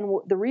 debt. And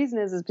the reason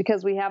is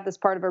because we have this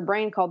part of our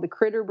brain called the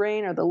critter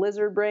brain or the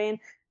lizard brain.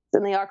 It's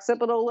in the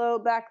occipital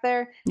lobe back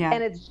there. Yeah.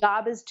 And its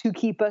job is to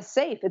keep us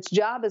safe. Its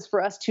job is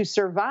for us to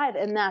survive,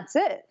 and that's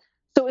it.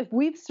 So if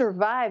we've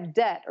survived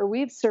debt, or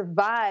we've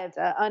survived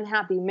an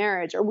unhappy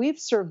marriage, or we've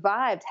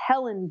survived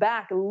hell and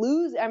back,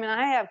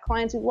 I have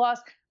clients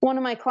one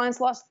of my clients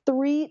lost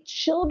 3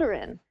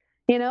 children.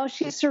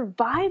 She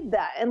survived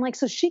that. And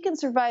so she can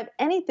survive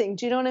anything.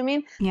 Do you know what I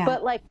mean? Yeah.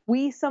 But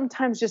we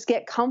sometimes just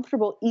get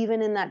comfortable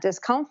even in that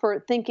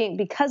discomfort, thinking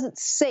because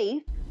it's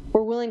safe,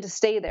 we're willing to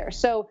stay there.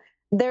 So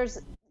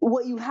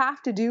what you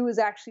have to do is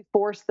actually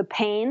force the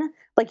pain.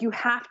 You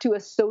have to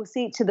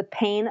associate to the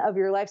pain of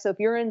your life. So if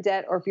you're in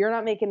debt, or if you're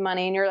not making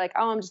money and you're like,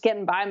 oh, I'm just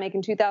getting by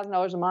making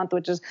 $2,000 a month,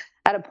 which is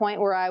at a point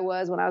where I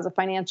was when I was a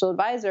financial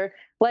advisor,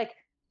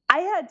 I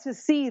had to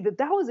see that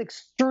was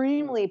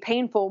extremely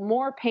painful,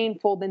 more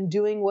painful than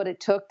doing what it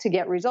took to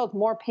get results,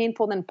 more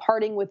painful than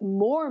parting with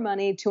more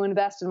money to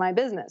invest in my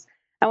business.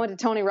 I went to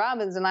Tony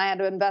Robbins and I had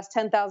to invest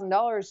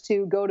 $10,000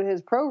 to go to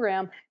his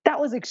program.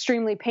 That was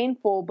extremely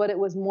painful, but it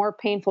was more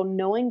painful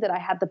knowing that I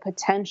had the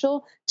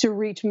potential to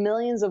reach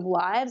millions of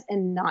lives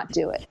and not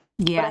do it.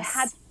 Yes. But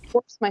I had to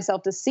force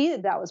myself to see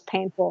that was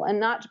painful and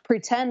not to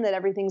pretend that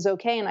everything's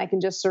okay and I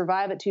can just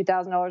survive at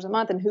 $2,000 a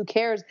month and who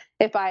cares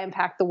if I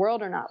impact the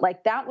world or not.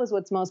 That was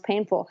what's most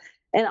painful.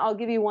 And I'll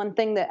give you one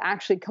thing that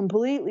actually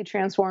completely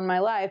transformed my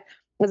life.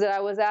 Was that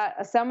I was at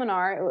a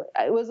seminar.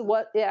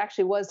 It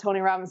actually was Tony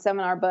Robbins'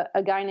 seminar, but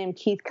a guy named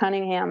Keith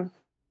Cunningham,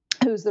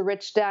 who's the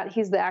rich dad.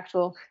 He's the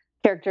actual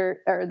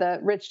character, or the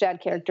rich dad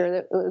character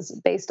that it was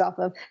based off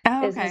of.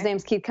 Oh, okay. His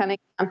name's Keith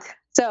Cunningham.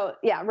 So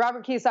yeah,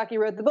 Robert Kiyosaki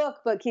wrote the book,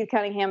 but Keith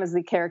Cunningham is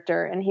the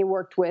character, and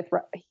Robert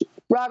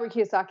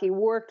Kiyosaki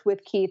worked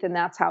with Keith, and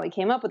that's how he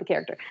came up with the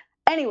character.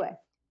 Anyway,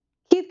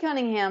 Keith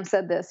Cunningham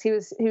said this. He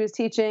was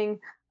teaching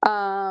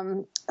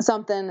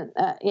something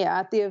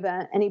at the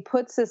event, and he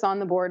puts this on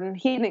the board, and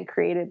he didn't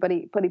create it, but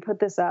he put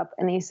this up,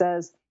 and he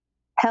says,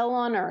 hell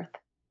on earth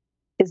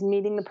is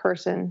meeting the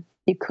person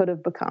you could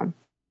have become.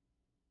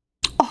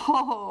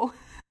 Oh,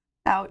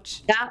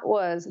 Ouch. That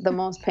was the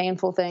most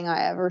painful thing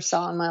I ever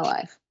saw in my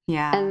life.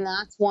 Yeah. And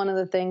that's one of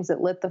the things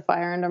that lit the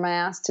fire under my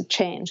ass to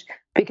change,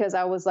 because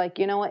I was like,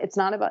 you know what?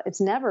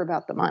 It's never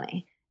about the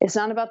money. It's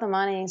not about the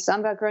money. It's not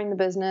about growing the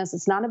business.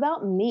 It's not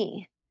about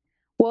me.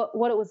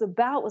 What it was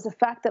about was the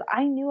fact that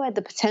I knew I had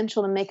the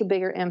potential to make a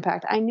bigger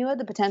impact. I knew I had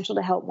the potential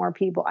to help more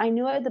people. I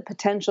knew I had the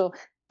potential,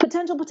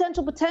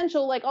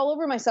 like all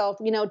over myself,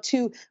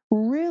 to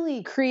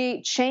really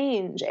create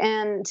change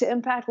and to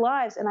impact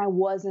lives. And I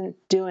wasn't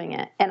doing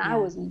it. And I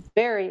was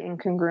very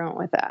incongruent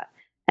with that.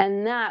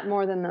 And that,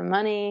 more than the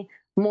money,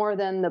 more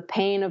than the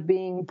pain of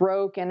being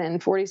broke and in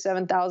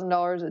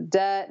 $47,000 of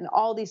debt and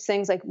all these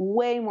things, like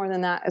way more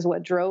than that, is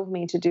what drove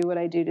me to do what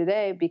I do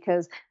today.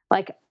 Because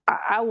like,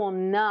 I will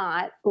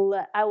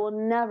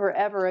never,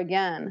 ever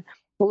again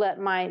let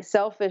my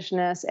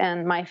selfishness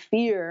and my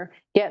fear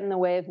get in the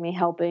way of me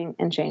helping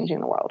and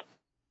changing the world.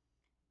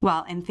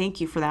 Well, and thank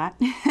you for that.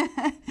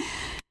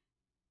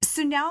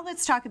 So now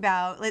let's talk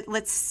about,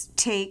 let's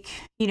take,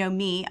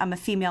 me, I'm a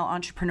female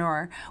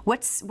entrepreneur.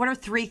 What are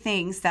 3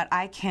 things that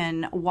I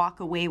can walk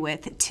away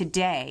with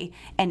today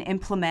and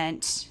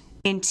implement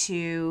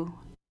into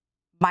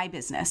my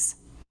business?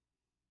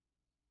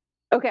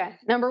 Okay.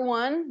 Number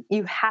 1,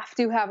 you have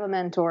to have a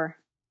mentor.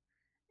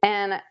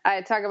 And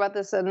I talk about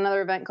this at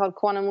another event called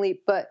Quantum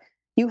Leap, but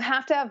you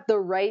have to have the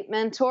right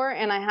mentor.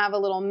 And I have a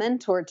little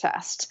mentor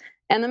test.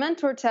 And the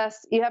mentor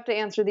test, you have to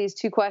answer these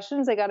 2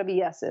 questions. They got to be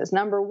yeses.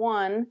 Number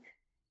 1,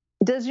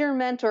 has your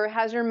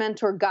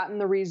mentor gotten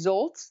the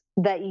results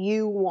that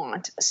you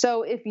want?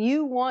 So if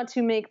you want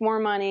to make more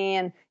money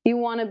and you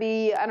want to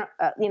be, I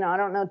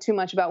don't know too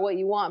much about what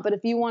you want, but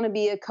if you want to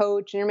be a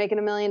coach and you're making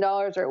 $1 million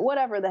or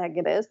whatever the heck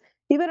it is,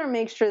 you better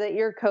make sure that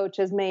your coach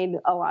has made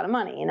a lot of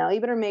money. You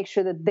better make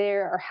sure that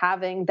they're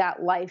having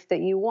that life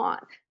that you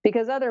want,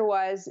 because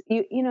otherwise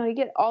you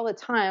get all the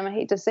time. I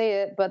hate to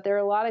say it, but there are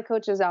a lot of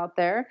coaches out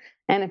there.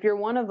 And if you're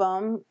one of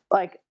them,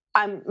 like,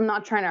 I'm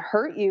not trying to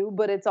hurt you,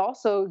 but it's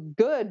also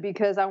good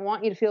because I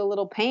want you to feel a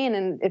little pain.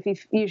 And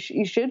if you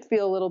should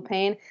feel a little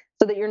pain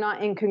so that you're not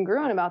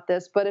incongruent about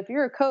this. But if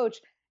you're a coach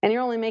and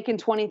you're only making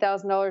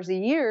 $20,000 a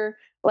year,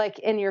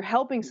 like, and you're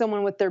helping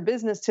someone with their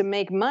business to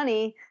make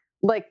money,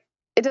 like,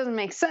 it doesn't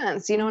make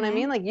sense. You know what I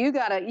mean? Like, you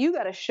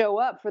gotta show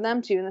up for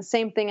them too. And the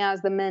same thing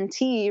as the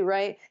mentee,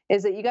 right?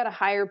 Is that you got to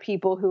hire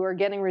people who are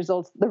getting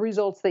the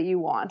results that you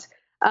want.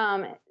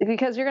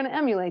 Because you're going to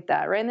emulate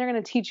that, right? And they're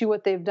going to teach you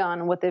what they've done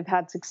and what they've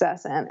had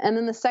success in. And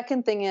then the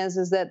second thing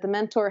is that the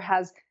mentor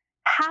has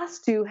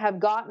to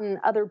have gotten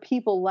other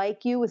people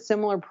like you with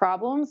similar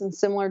problems and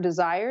similar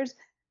desires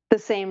the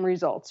same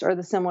results or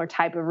the similar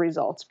type of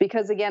results.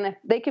 Because again, if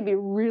they could be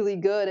really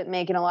good at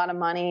making a lot of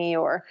money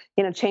or,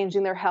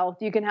 changing their health,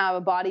 you can have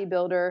a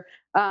bodybuilder,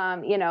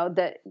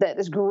 that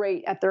is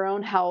great at their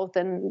own health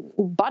and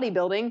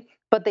bodybuilding,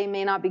 but they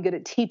may not be good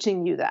at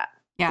teaching you that.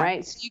 Yeah.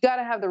 Right. So you got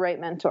to have the right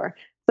mentor.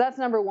 So that's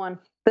number 1.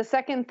 The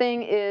second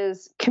thing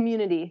is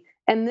community.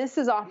 And this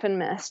is often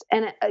missed.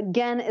 And it,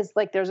 again, is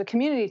like, there's a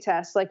community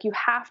test. Like, you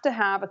have to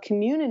have a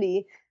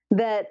community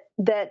that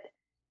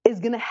is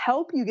going to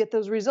help you get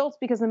those results,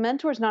 because the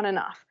mentor is not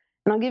enough.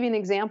 And I'll give you an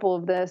example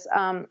of this.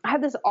 I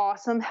had this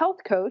awesome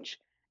health coach,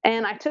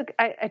 and I took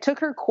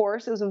her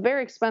course. It was a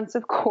very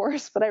expensive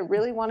course, but I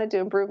really wanted to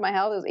improve my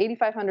health. It was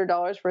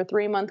 $8,500 for a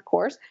 3-month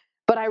course.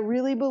 But I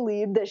really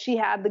believed that she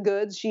had the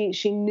goods.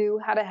 She knew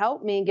how to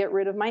help me get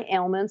rid of my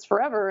ailments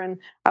forever. And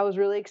I was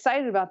really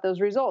excited about those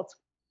results.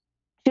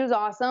 She was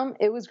awesome.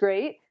 It was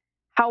great.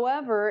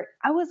 However,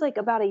 I was like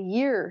about a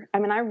year. I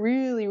mean, I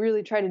really,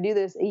 really tried to do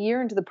this a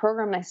year into the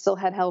program, and I still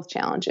had health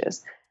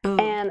challenges. Ooh.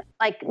 And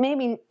like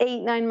maybe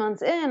 8-9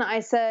 months in,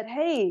 I said,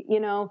 hey,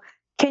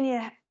 can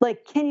you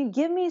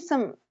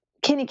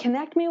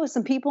connect me with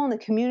some people in the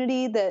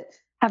community that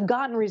have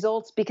gotten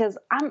results? Because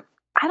I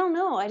don't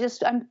know.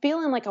 I'm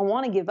feeling like I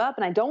want to give up,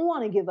 and I don't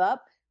want to give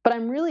up, but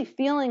I'm really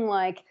feeling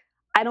like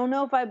I don't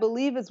know if I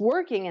believe it's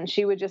working. And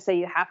she would just say,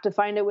 you have to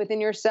find it within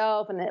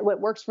yourself, and what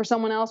works for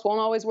someone else won't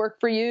always work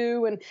for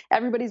you. And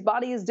everybody's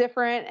body is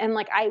different. And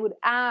like, I would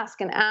ask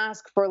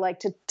for like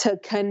to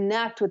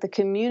connect with the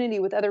community,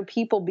 with other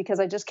people, because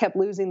I just kept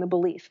losing the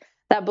belief.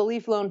 That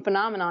belief loan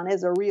phenomenon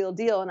is a real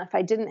deal. And if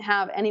I didn't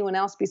have anyone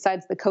else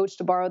besides the coach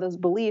to borrow those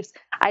beliefs,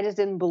 I just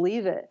didn't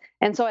believe it.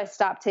 And so I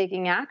stopped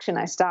taking action.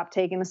 I stopped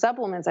taking the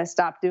supplements. I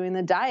stopped doing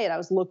the diet. I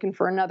was looking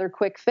for another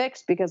quick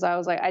fix because I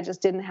was like, I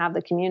just didn't have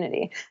the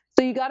community.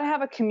 So you got to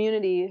have a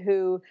community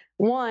who,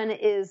 one,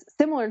 is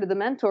similar to the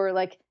mentor,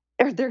 like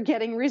they're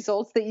getting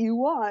results that you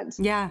want.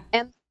 Yeah.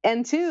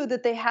 And 2,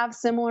 that they have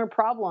similar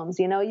problems.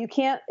 You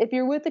can't, if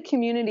you're with a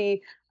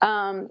community,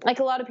 like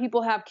a lot of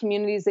people have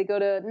communities, they go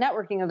to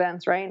networking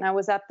events, right? And I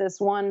was at this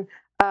one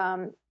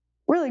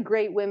really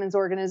great women's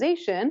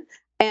organization,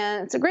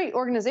 and it's a great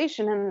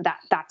organization, and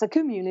that's a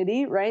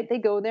community, right? They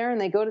go there and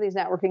they go to these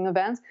networking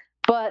events.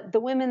 But the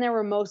women there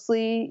were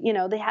mostly,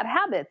 they had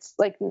habits,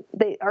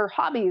 or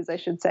hobbies, I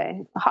should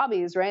say,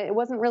 hobbies, right? It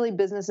wasn't really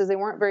businesses. They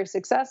weren't very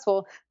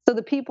successful. So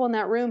the people in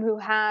that room who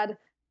had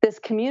this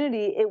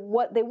community,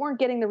 what they weren't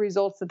getting the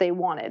results that they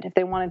wanted if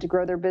they wanted to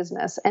grow their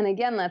business. And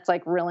again, that's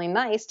like really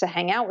nice to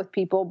hang out with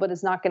people, but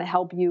it's not going to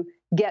help you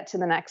get to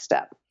the next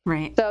step.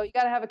 Right. So you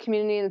got to have a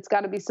community that's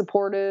got to be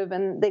supportive,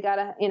 and they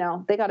got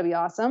to be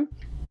awesome.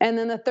 And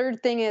then the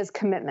third thing is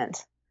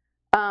commitment.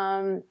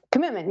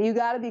 Commitment. You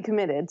got to be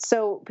committed.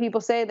 So people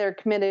say they're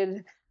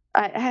committed.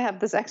 I have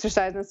this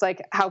exercise, and it's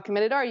like, how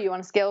committed are you on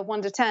a scale of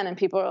 1 to 10? And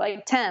people are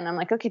like 10. I'm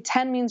like, okay,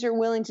 10 means you're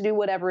willing to do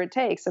whatever it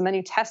takes. And then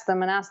you test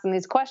them and ask them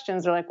these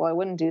questions. They're like, well, I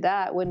wouldn't do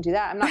that.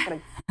 I'm not going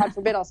to, God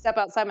forbid, I'll step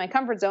outside my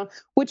comfort zone,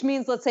 which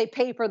means, let's say,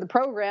 pay for the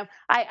program.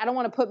 I don't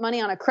want to put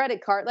money on a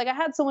credit card. Like, I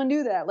had someone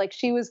do that. Like,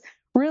 she was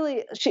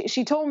really,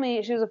 she told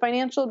me, she was a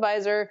financial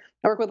advisor.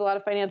 I work with a lot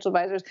of financial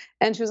advisors,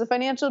 and she was a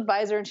financial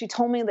advisor. And she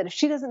told me that if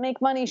she doesn't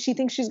make money, she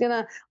thinks she's going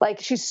to, like,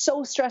 she's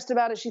so stressed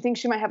about it. She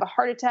thinks she might have a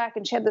heart attack.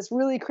 And she had this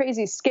really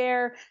crazy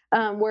scare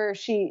where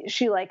she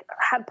like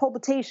had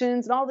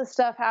palpitations and all this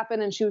stuff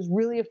happened. And she was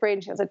really afraid.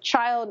 And she has a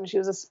child, and she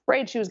was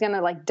afraid she was going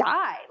to like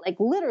die, like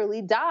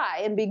literally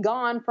die and be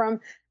gone from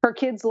her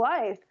kid's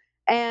life.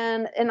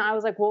 And I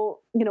was like,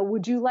 well,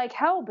 would you like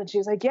help? And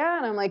she's like, yeah.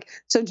 And I'm like,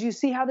 so do you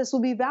see how this will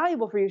be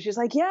valuable for you? She's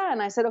like, yeah.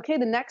 And I said, okay,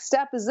 the next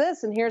step is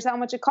this, and here's how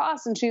much it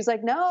costs. And she's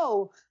like,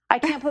 no, I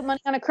can't put money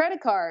on a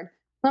credit card.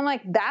 And I'm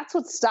like, that's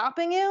what's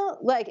stopping you?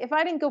 Like, if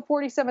I didn't go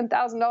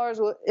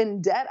 $47,000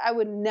 in debt, I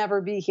would never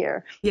be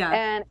here. Yeah.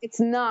 And it's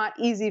not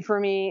easy for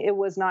me. It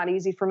was not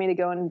easy for me to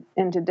go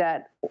into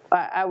debt.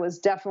 I was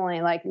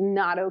definitely like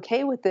not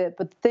okay with it.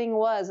 But the thing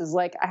is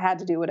like, I had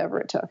to do whatever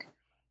it took.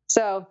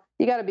 So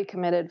you got to be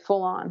committed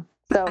full on.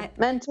 So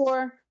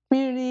mentor,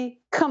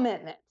 community,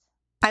 commitment.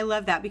 I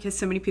love that, because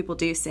so many people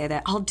do say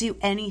that I'll do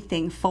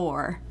anything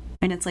for,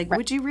 and it's like, right.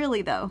 Would you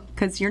really though?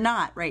 Because you're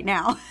not right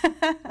now.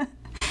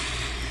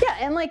 Yeah.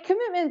 And like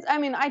commitments, I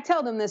mean, I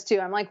tell them this too.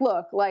 I'm like,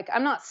 look, like,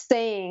 I'm not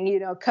saying,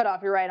 cut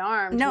off your right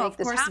arm to make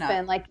this happen.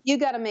 Not. Like, you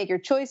got to make your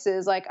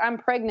choices. Like, I'm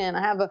pregnant.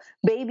 I have a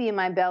baby in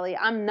my belly.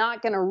 I'm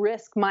not going to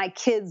risk my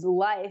kid's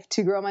life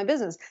to grow my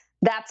business.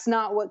 That's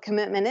not what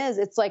commitment is.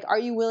 It's like, are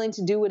you willing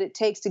to do what it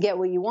takes to get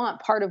what you want?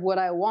 Part of what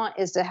I want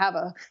is to have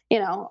a,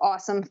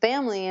 awesome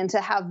family, and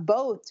to have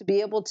both, to be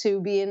able to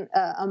be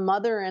a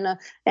mother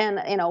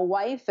and a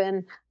wife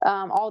and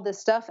all this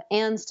stuff,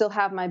 and still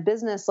have my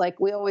business. Like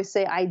we always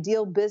say,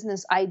 ideal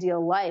business,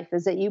 ideal life,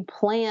 is that you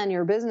plan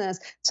your business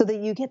so that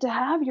you get to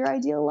have your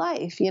ideal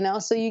life,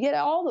 so you get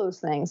all those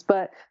things.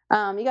 But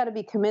you got to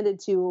be committed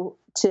to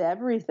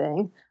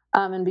everything,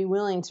 and be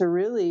willing to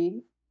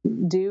really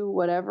do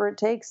whatever it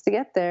takes to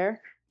get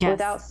there. Yes.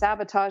 Without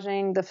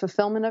sabotaging the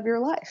fulfillment of your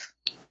life.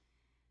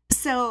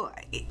 So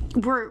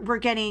we're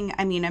getting,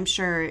 I mean, I'm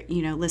sure,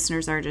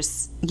 listeners are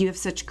just, you have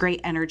such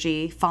great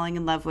energy, falling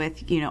in love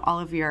with, all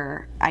of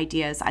your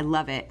ideas. I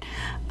love it.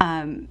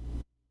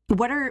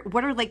 What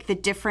are like the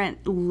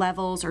different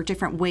levels or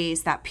different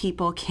ways that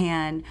people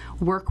can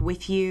work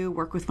with you,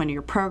 work with one of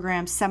your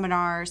programs,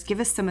 seminars? Give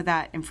us some of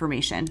that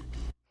information.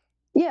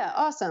 Yeah.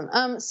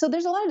 Awesome. So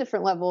there's a lot of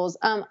different levels.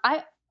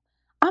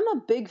 I'm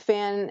a big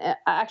fan.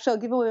 Actually, I'll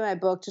give away my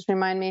book. Just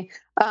remind me.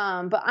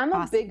 But I'm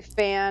a big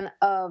fan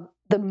of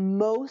the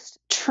most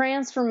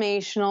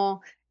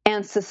transformational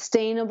and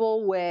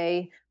sustainable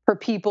way for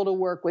people to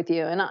work with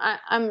you. And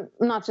I'm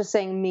not just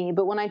saying me,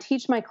 but when I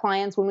teach my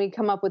clients, when we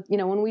come up with,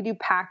 when we do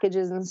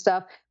packages and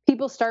stuff,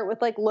 people start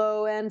with like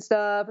low end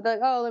stuff. They're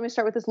like, oh, let me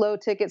start with this low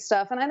ticket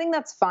stuff. And I think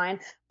that's fine.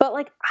 But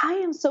like, I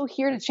am so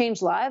here to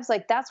change lives.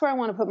 Like, that's where I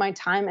want to put my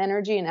time,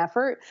 energy, and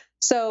effort.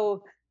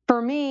 So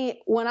for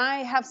me, when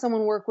I have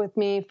someone work with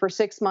me for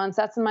 6 months,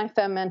 that's in my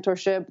Fem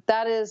mentorship.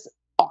 That is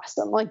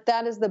awesome. Like,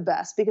 that is the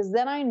best, because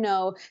then I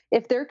know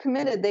if they're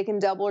committed, they can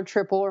double or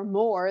triple or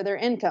more their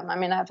income. I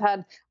mean, I've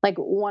had like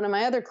one of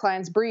my other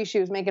clients, Bree, she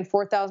was making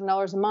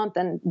 $4,000 a month.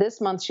 And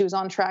this month she was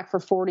on track for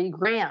 40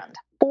 grand.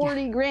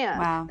 40 grand.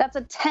 Wow. That's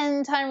a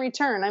 10-time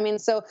return. I mean,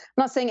 so I'm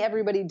not saying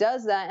everybody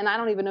does that, and I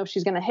don't even know if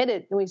she's going to hit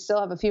it, and we still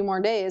have a few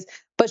more days,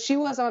 but she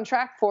was on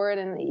track for it.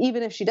 And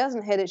even if she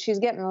doesn't hit it, she's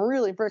getting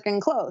really freaking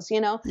close,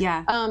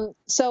 Yeah.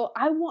 So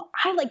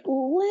I like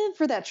live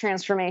for that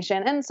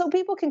transformation. And so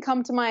people can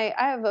come to I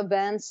have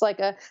events,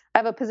 I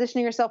have a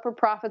Positioning Yourself for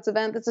Profits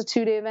event. That's a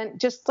 2-day event,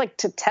 just like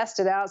to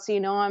test it out. So,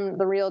 I'm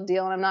the real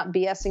deal and I'm not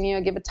BSing you.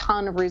 I give a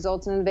ton of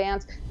results in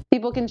advance.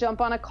 People can jump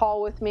on a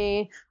call with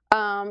me.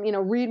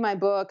 Read my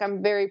book.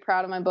 I'm very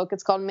proud of my book.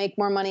 It's called Make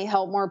More Money,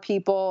 Help More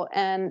People.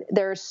 And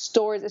there's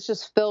stories. It's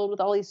just filled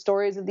with all these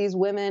stories of these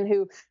women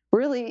who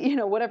really,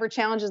 whatever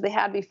challenges they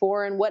had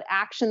before and what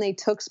action they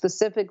took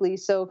specifically.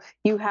 So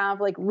you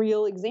have like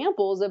real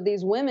examples of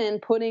these women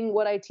putting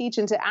what I teach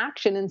into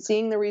action and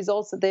seeing the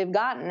results that they've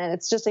gotten. And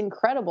it's just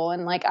incredible.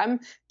 And like, I'm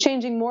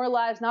changing more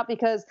lives, not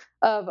because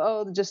of,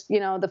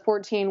 the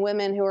 14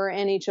 women who are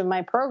in each of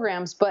my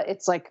programs, but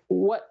it's like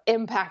what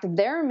impact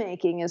they're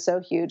making is so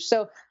huge.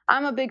 So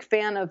I'm a big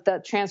fan of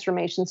the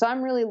transformation. So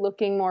I'm really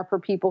looking more for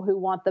people who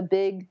want the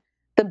big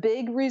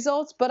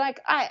results, but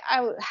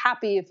I'm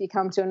happy if you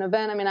come to an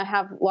event. I mean, I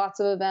have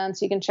lots of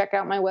events. You can check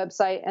out my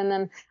website. And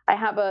then I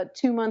have a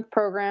 2-month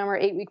program or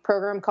 8-week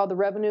program called the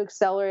Revenue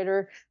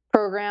Accelerator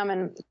program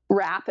and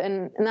wrap,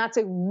 and that's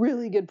a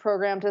really good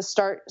program to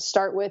start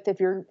with if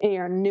you're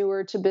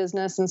newer to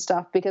business and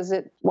stuff, because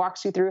it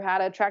walks you through how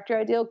to attract your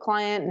ideal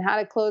client and how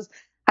to close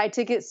high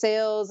ticket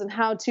sales and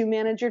how to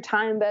manage your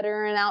time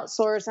better and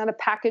outsource, how to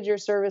package your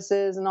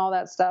services and all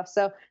that stuff.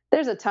 So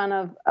there's a ton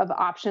of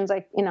options.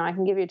 I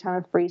can give you a ton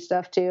of free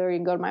stuff too, or you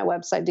can go to my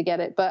website to get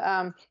it.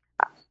 But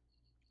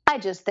I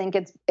just think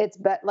it's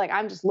like,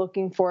 I'm just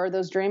looking for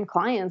those dream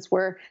clients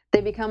where they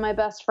become my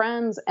best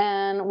friends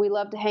and we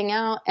love to hang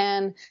out.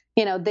 And,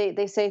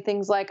 they say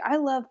things like, I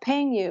love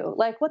paying you.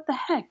 Like, what the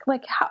heck?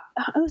 Like,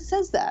 who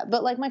says that?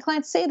 But like, my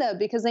clients say that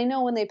because they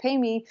know when they pay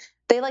me,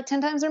 they like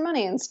 10 times their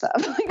money and stuff.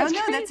 Like, oh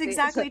no, that's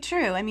exactly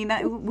true. I mean,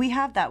 that we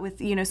have that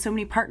with, so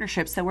many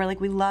partnerships that we're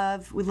like, we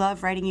love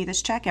writing you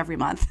this check every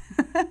month.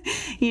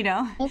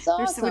 It's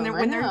awesome.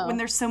 when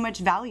there's so much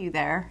value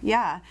there.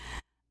 Yeah.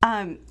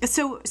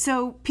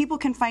 So people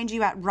can find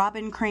you at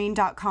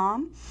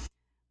robyncrane.com.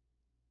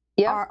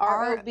 Yeah,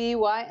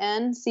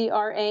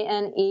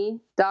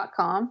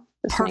 ROBYNCRANE.com.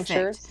 Just Perfect. Make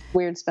sure it's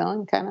weird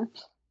spelling, kind of.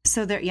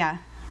 So there, yeah,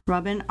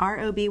 Robyn,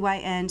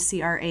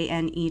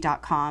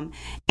 ROBYNCRANE.com.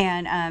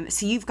 And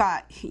so you've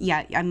got,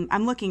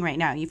 I'm looking right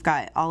now. You've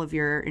got all of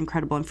your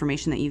incredible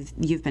information that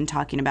you've been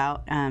talking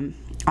about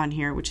on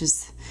here, which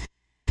is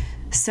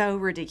so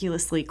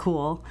ridiculously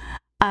cool.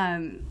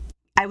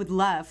 I would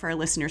love for our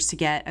listeners to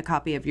get a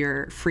copy of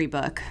your free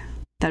book.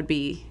 That'd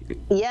be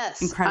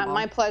incredible.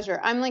 My pleasure.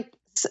 I'm like,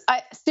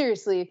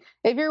 seriously,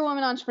 if you're a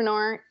woman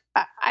entrepreneur,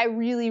 I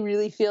really,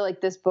 really feel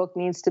like this book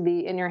needs to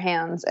be in your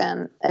hands,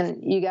 and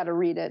you got to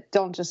read it.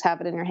 Don't just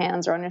have it in your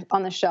hands or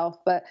on the shelf.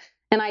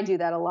 And I do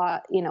that a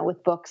lot,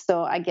 with books,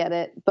 so I get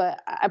it.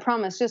 But I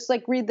promise, just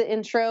like read the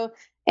intro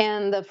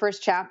and the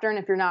first chapter, and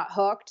if you're not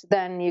hooked,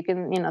 then you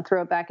can,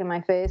 throw it back in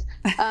my face.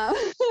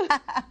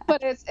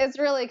 But it's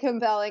really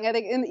compelling. I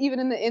think even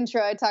in the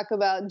intro, I talk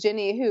about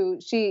Ginny, who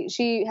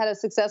she had a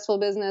successful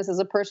business as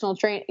a personal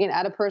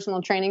at a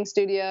personal training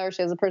studio, or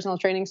she has a personal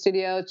training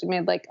studio. She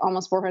made like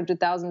almost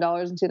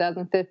 $400,000 in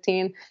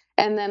 2015.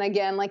 And then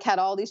again, like had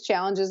all these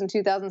challenges in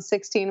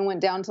 2016 and went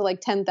down to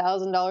like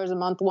 $10,000 a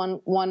month,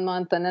 one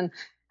month, and then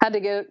had to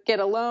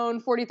get a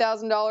loan,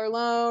 $40,000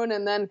 loan.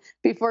 And then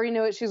before you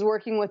knew it, she's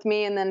working with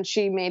me. And then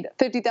she made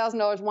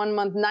 $50,000 one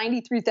month,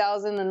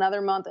 $93,000 another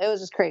month. It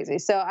was just crazy.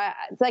 So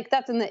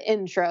that's in the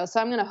intro.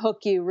 So I'm going to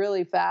hook you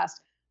really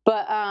fast.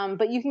 But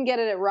you can get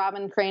it at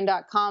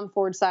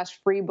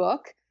robyncrane.com/free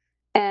book.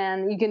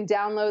 And you can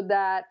download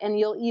that, and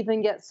you'll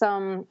even get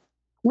some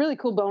really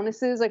cool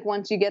bonuses. Like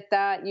once you get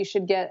that, you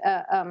should get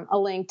a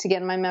link to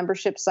get in my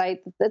membership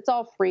site. It's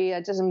all free.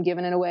 I just am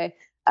giving it away.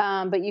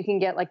 But you can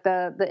get like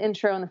the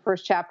intro and the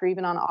first chapter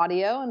even on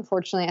audio.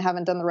 Unfortunately, I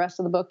haven't done the rest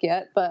of the book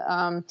yet, but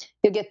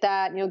you'll get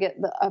that, and you'll get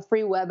a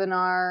free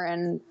webinar,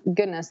 and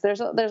goodness, there's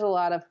a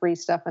lot of free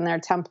stuff in there,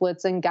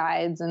 templates and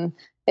guides, and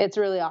it's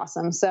really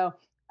awesome. So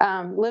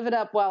live it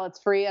up while it's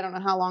free. I don't know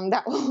how long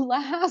that will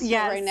last.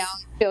 Yes. But right now,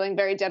 I'm feeling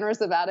very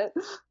generous about it.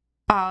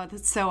 Oh,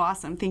 that's so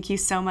awesome. Thank you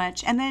so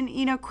much. And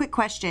then, quick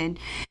question.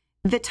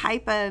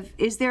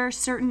 Is there a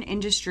certain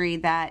industry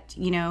that,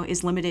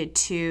 is limited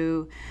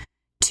to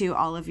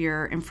all of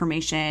your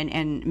information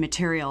and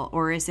material,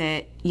 or is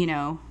it,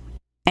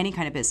 any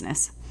kind of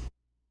business?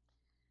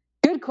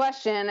 Good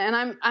question.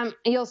 And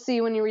you'll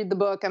see when you read the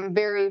book, I'm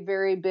very,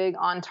 very big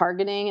on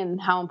targeting and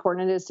how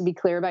important it is to be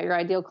clear about your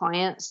ideal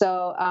client.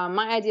 So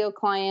my ideal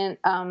client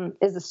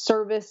is a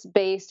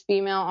service-based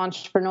female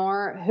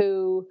entrepreneur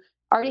who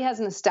already has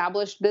an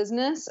established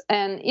business,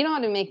 and you don't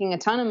have to be making a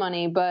ton of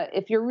money, but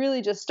if you're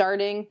really just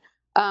starting,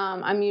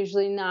 I'm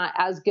usually not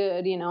as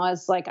good,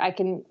 as like I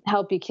can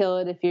help you kill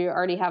it if you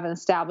already have an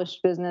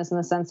established business in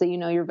the sense that you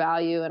know your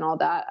value and all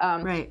that.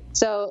 Right.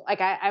 So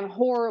like I'm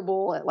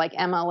horrible at like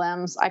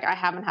MLMs. Like I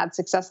haven't had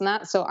success in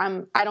that. So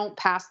I don't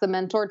pass the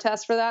mentor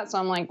test for that. So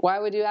I'm like, why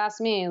would you ask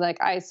me?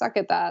 Like I suck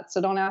at that. So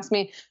don't ask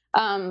me.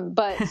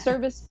 But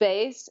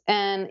service-based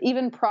and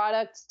even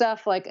product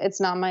stuff, like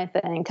it's not my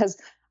thing, because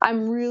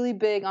I'm really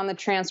big on the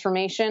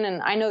transformation.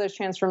 And I know there's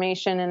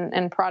transformation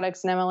and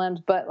products and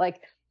MLMs, but like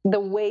the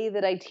way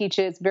that I teach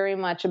it, it's very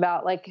much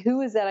about like,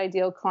 who is that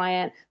ideal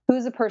client?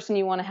 Who's the person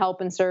you want to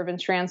help and serve and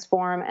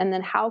transform? And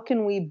then how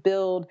can we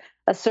build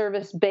a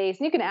service-based,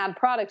 and you can add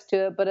products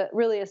to it, but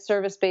really a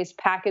service-based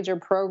package or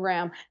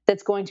program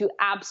that's going to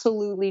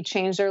absolutely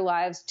change their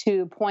lives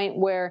to a point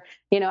where,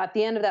 at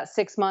the end of that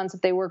 6 months,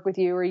 if they work with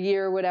you or a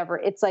year or whatever,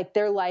 it's like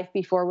their life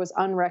before was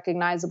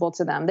unrecognizable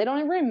to them. They don't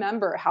even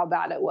remember how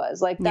bad it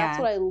was. Like that's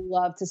what I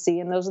love to see.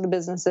 And those are the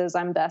businesses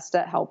I'm best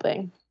at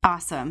helping.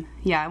 Awesome.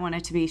 Yeah, I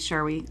wanted to be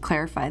sure we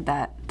clarified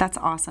that. That's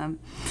awesome.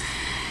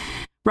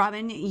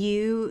 Robyn,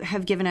 you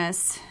have given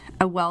us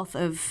a wealth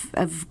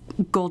of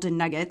golden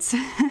nuggets.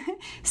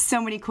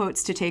 So many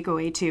quotes to take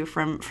away too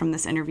from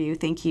this interview.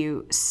 Thank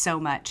you so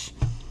much.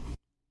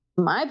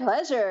 My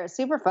pleasure.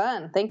 Super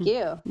fun. Thank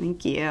you.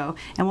 Thank you.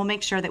 And we'll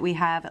make sure that we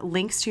have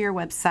links to your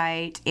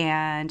website,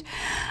 and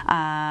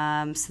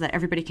so that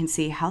everybody can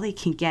see how they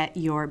can get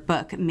your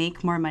book,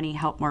 Make More Money,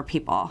 Help More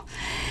People.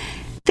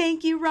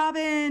 Thank you,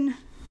 Robyn.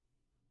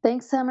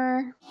 Thanks,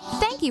 Summer.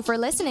 Thank you for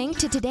listening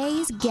to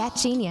today's Get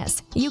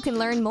Genius. You can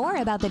learn more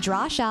about The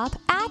Draw Shop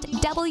at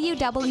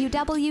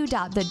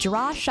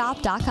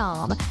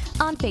www.thedrawshop.com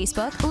on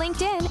Facebook,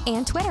 LinkedIn,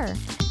 and Twitter.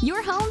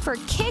 Your home for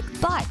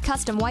kick-butt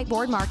custom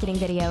whiteboard marketing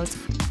videos.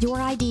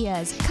 Your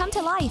ideas come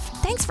to life.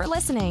 Thanks for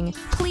listening.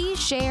 Please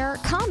share,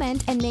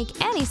 comment, and make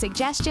any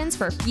suggestions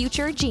for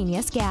future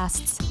Genius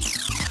guests.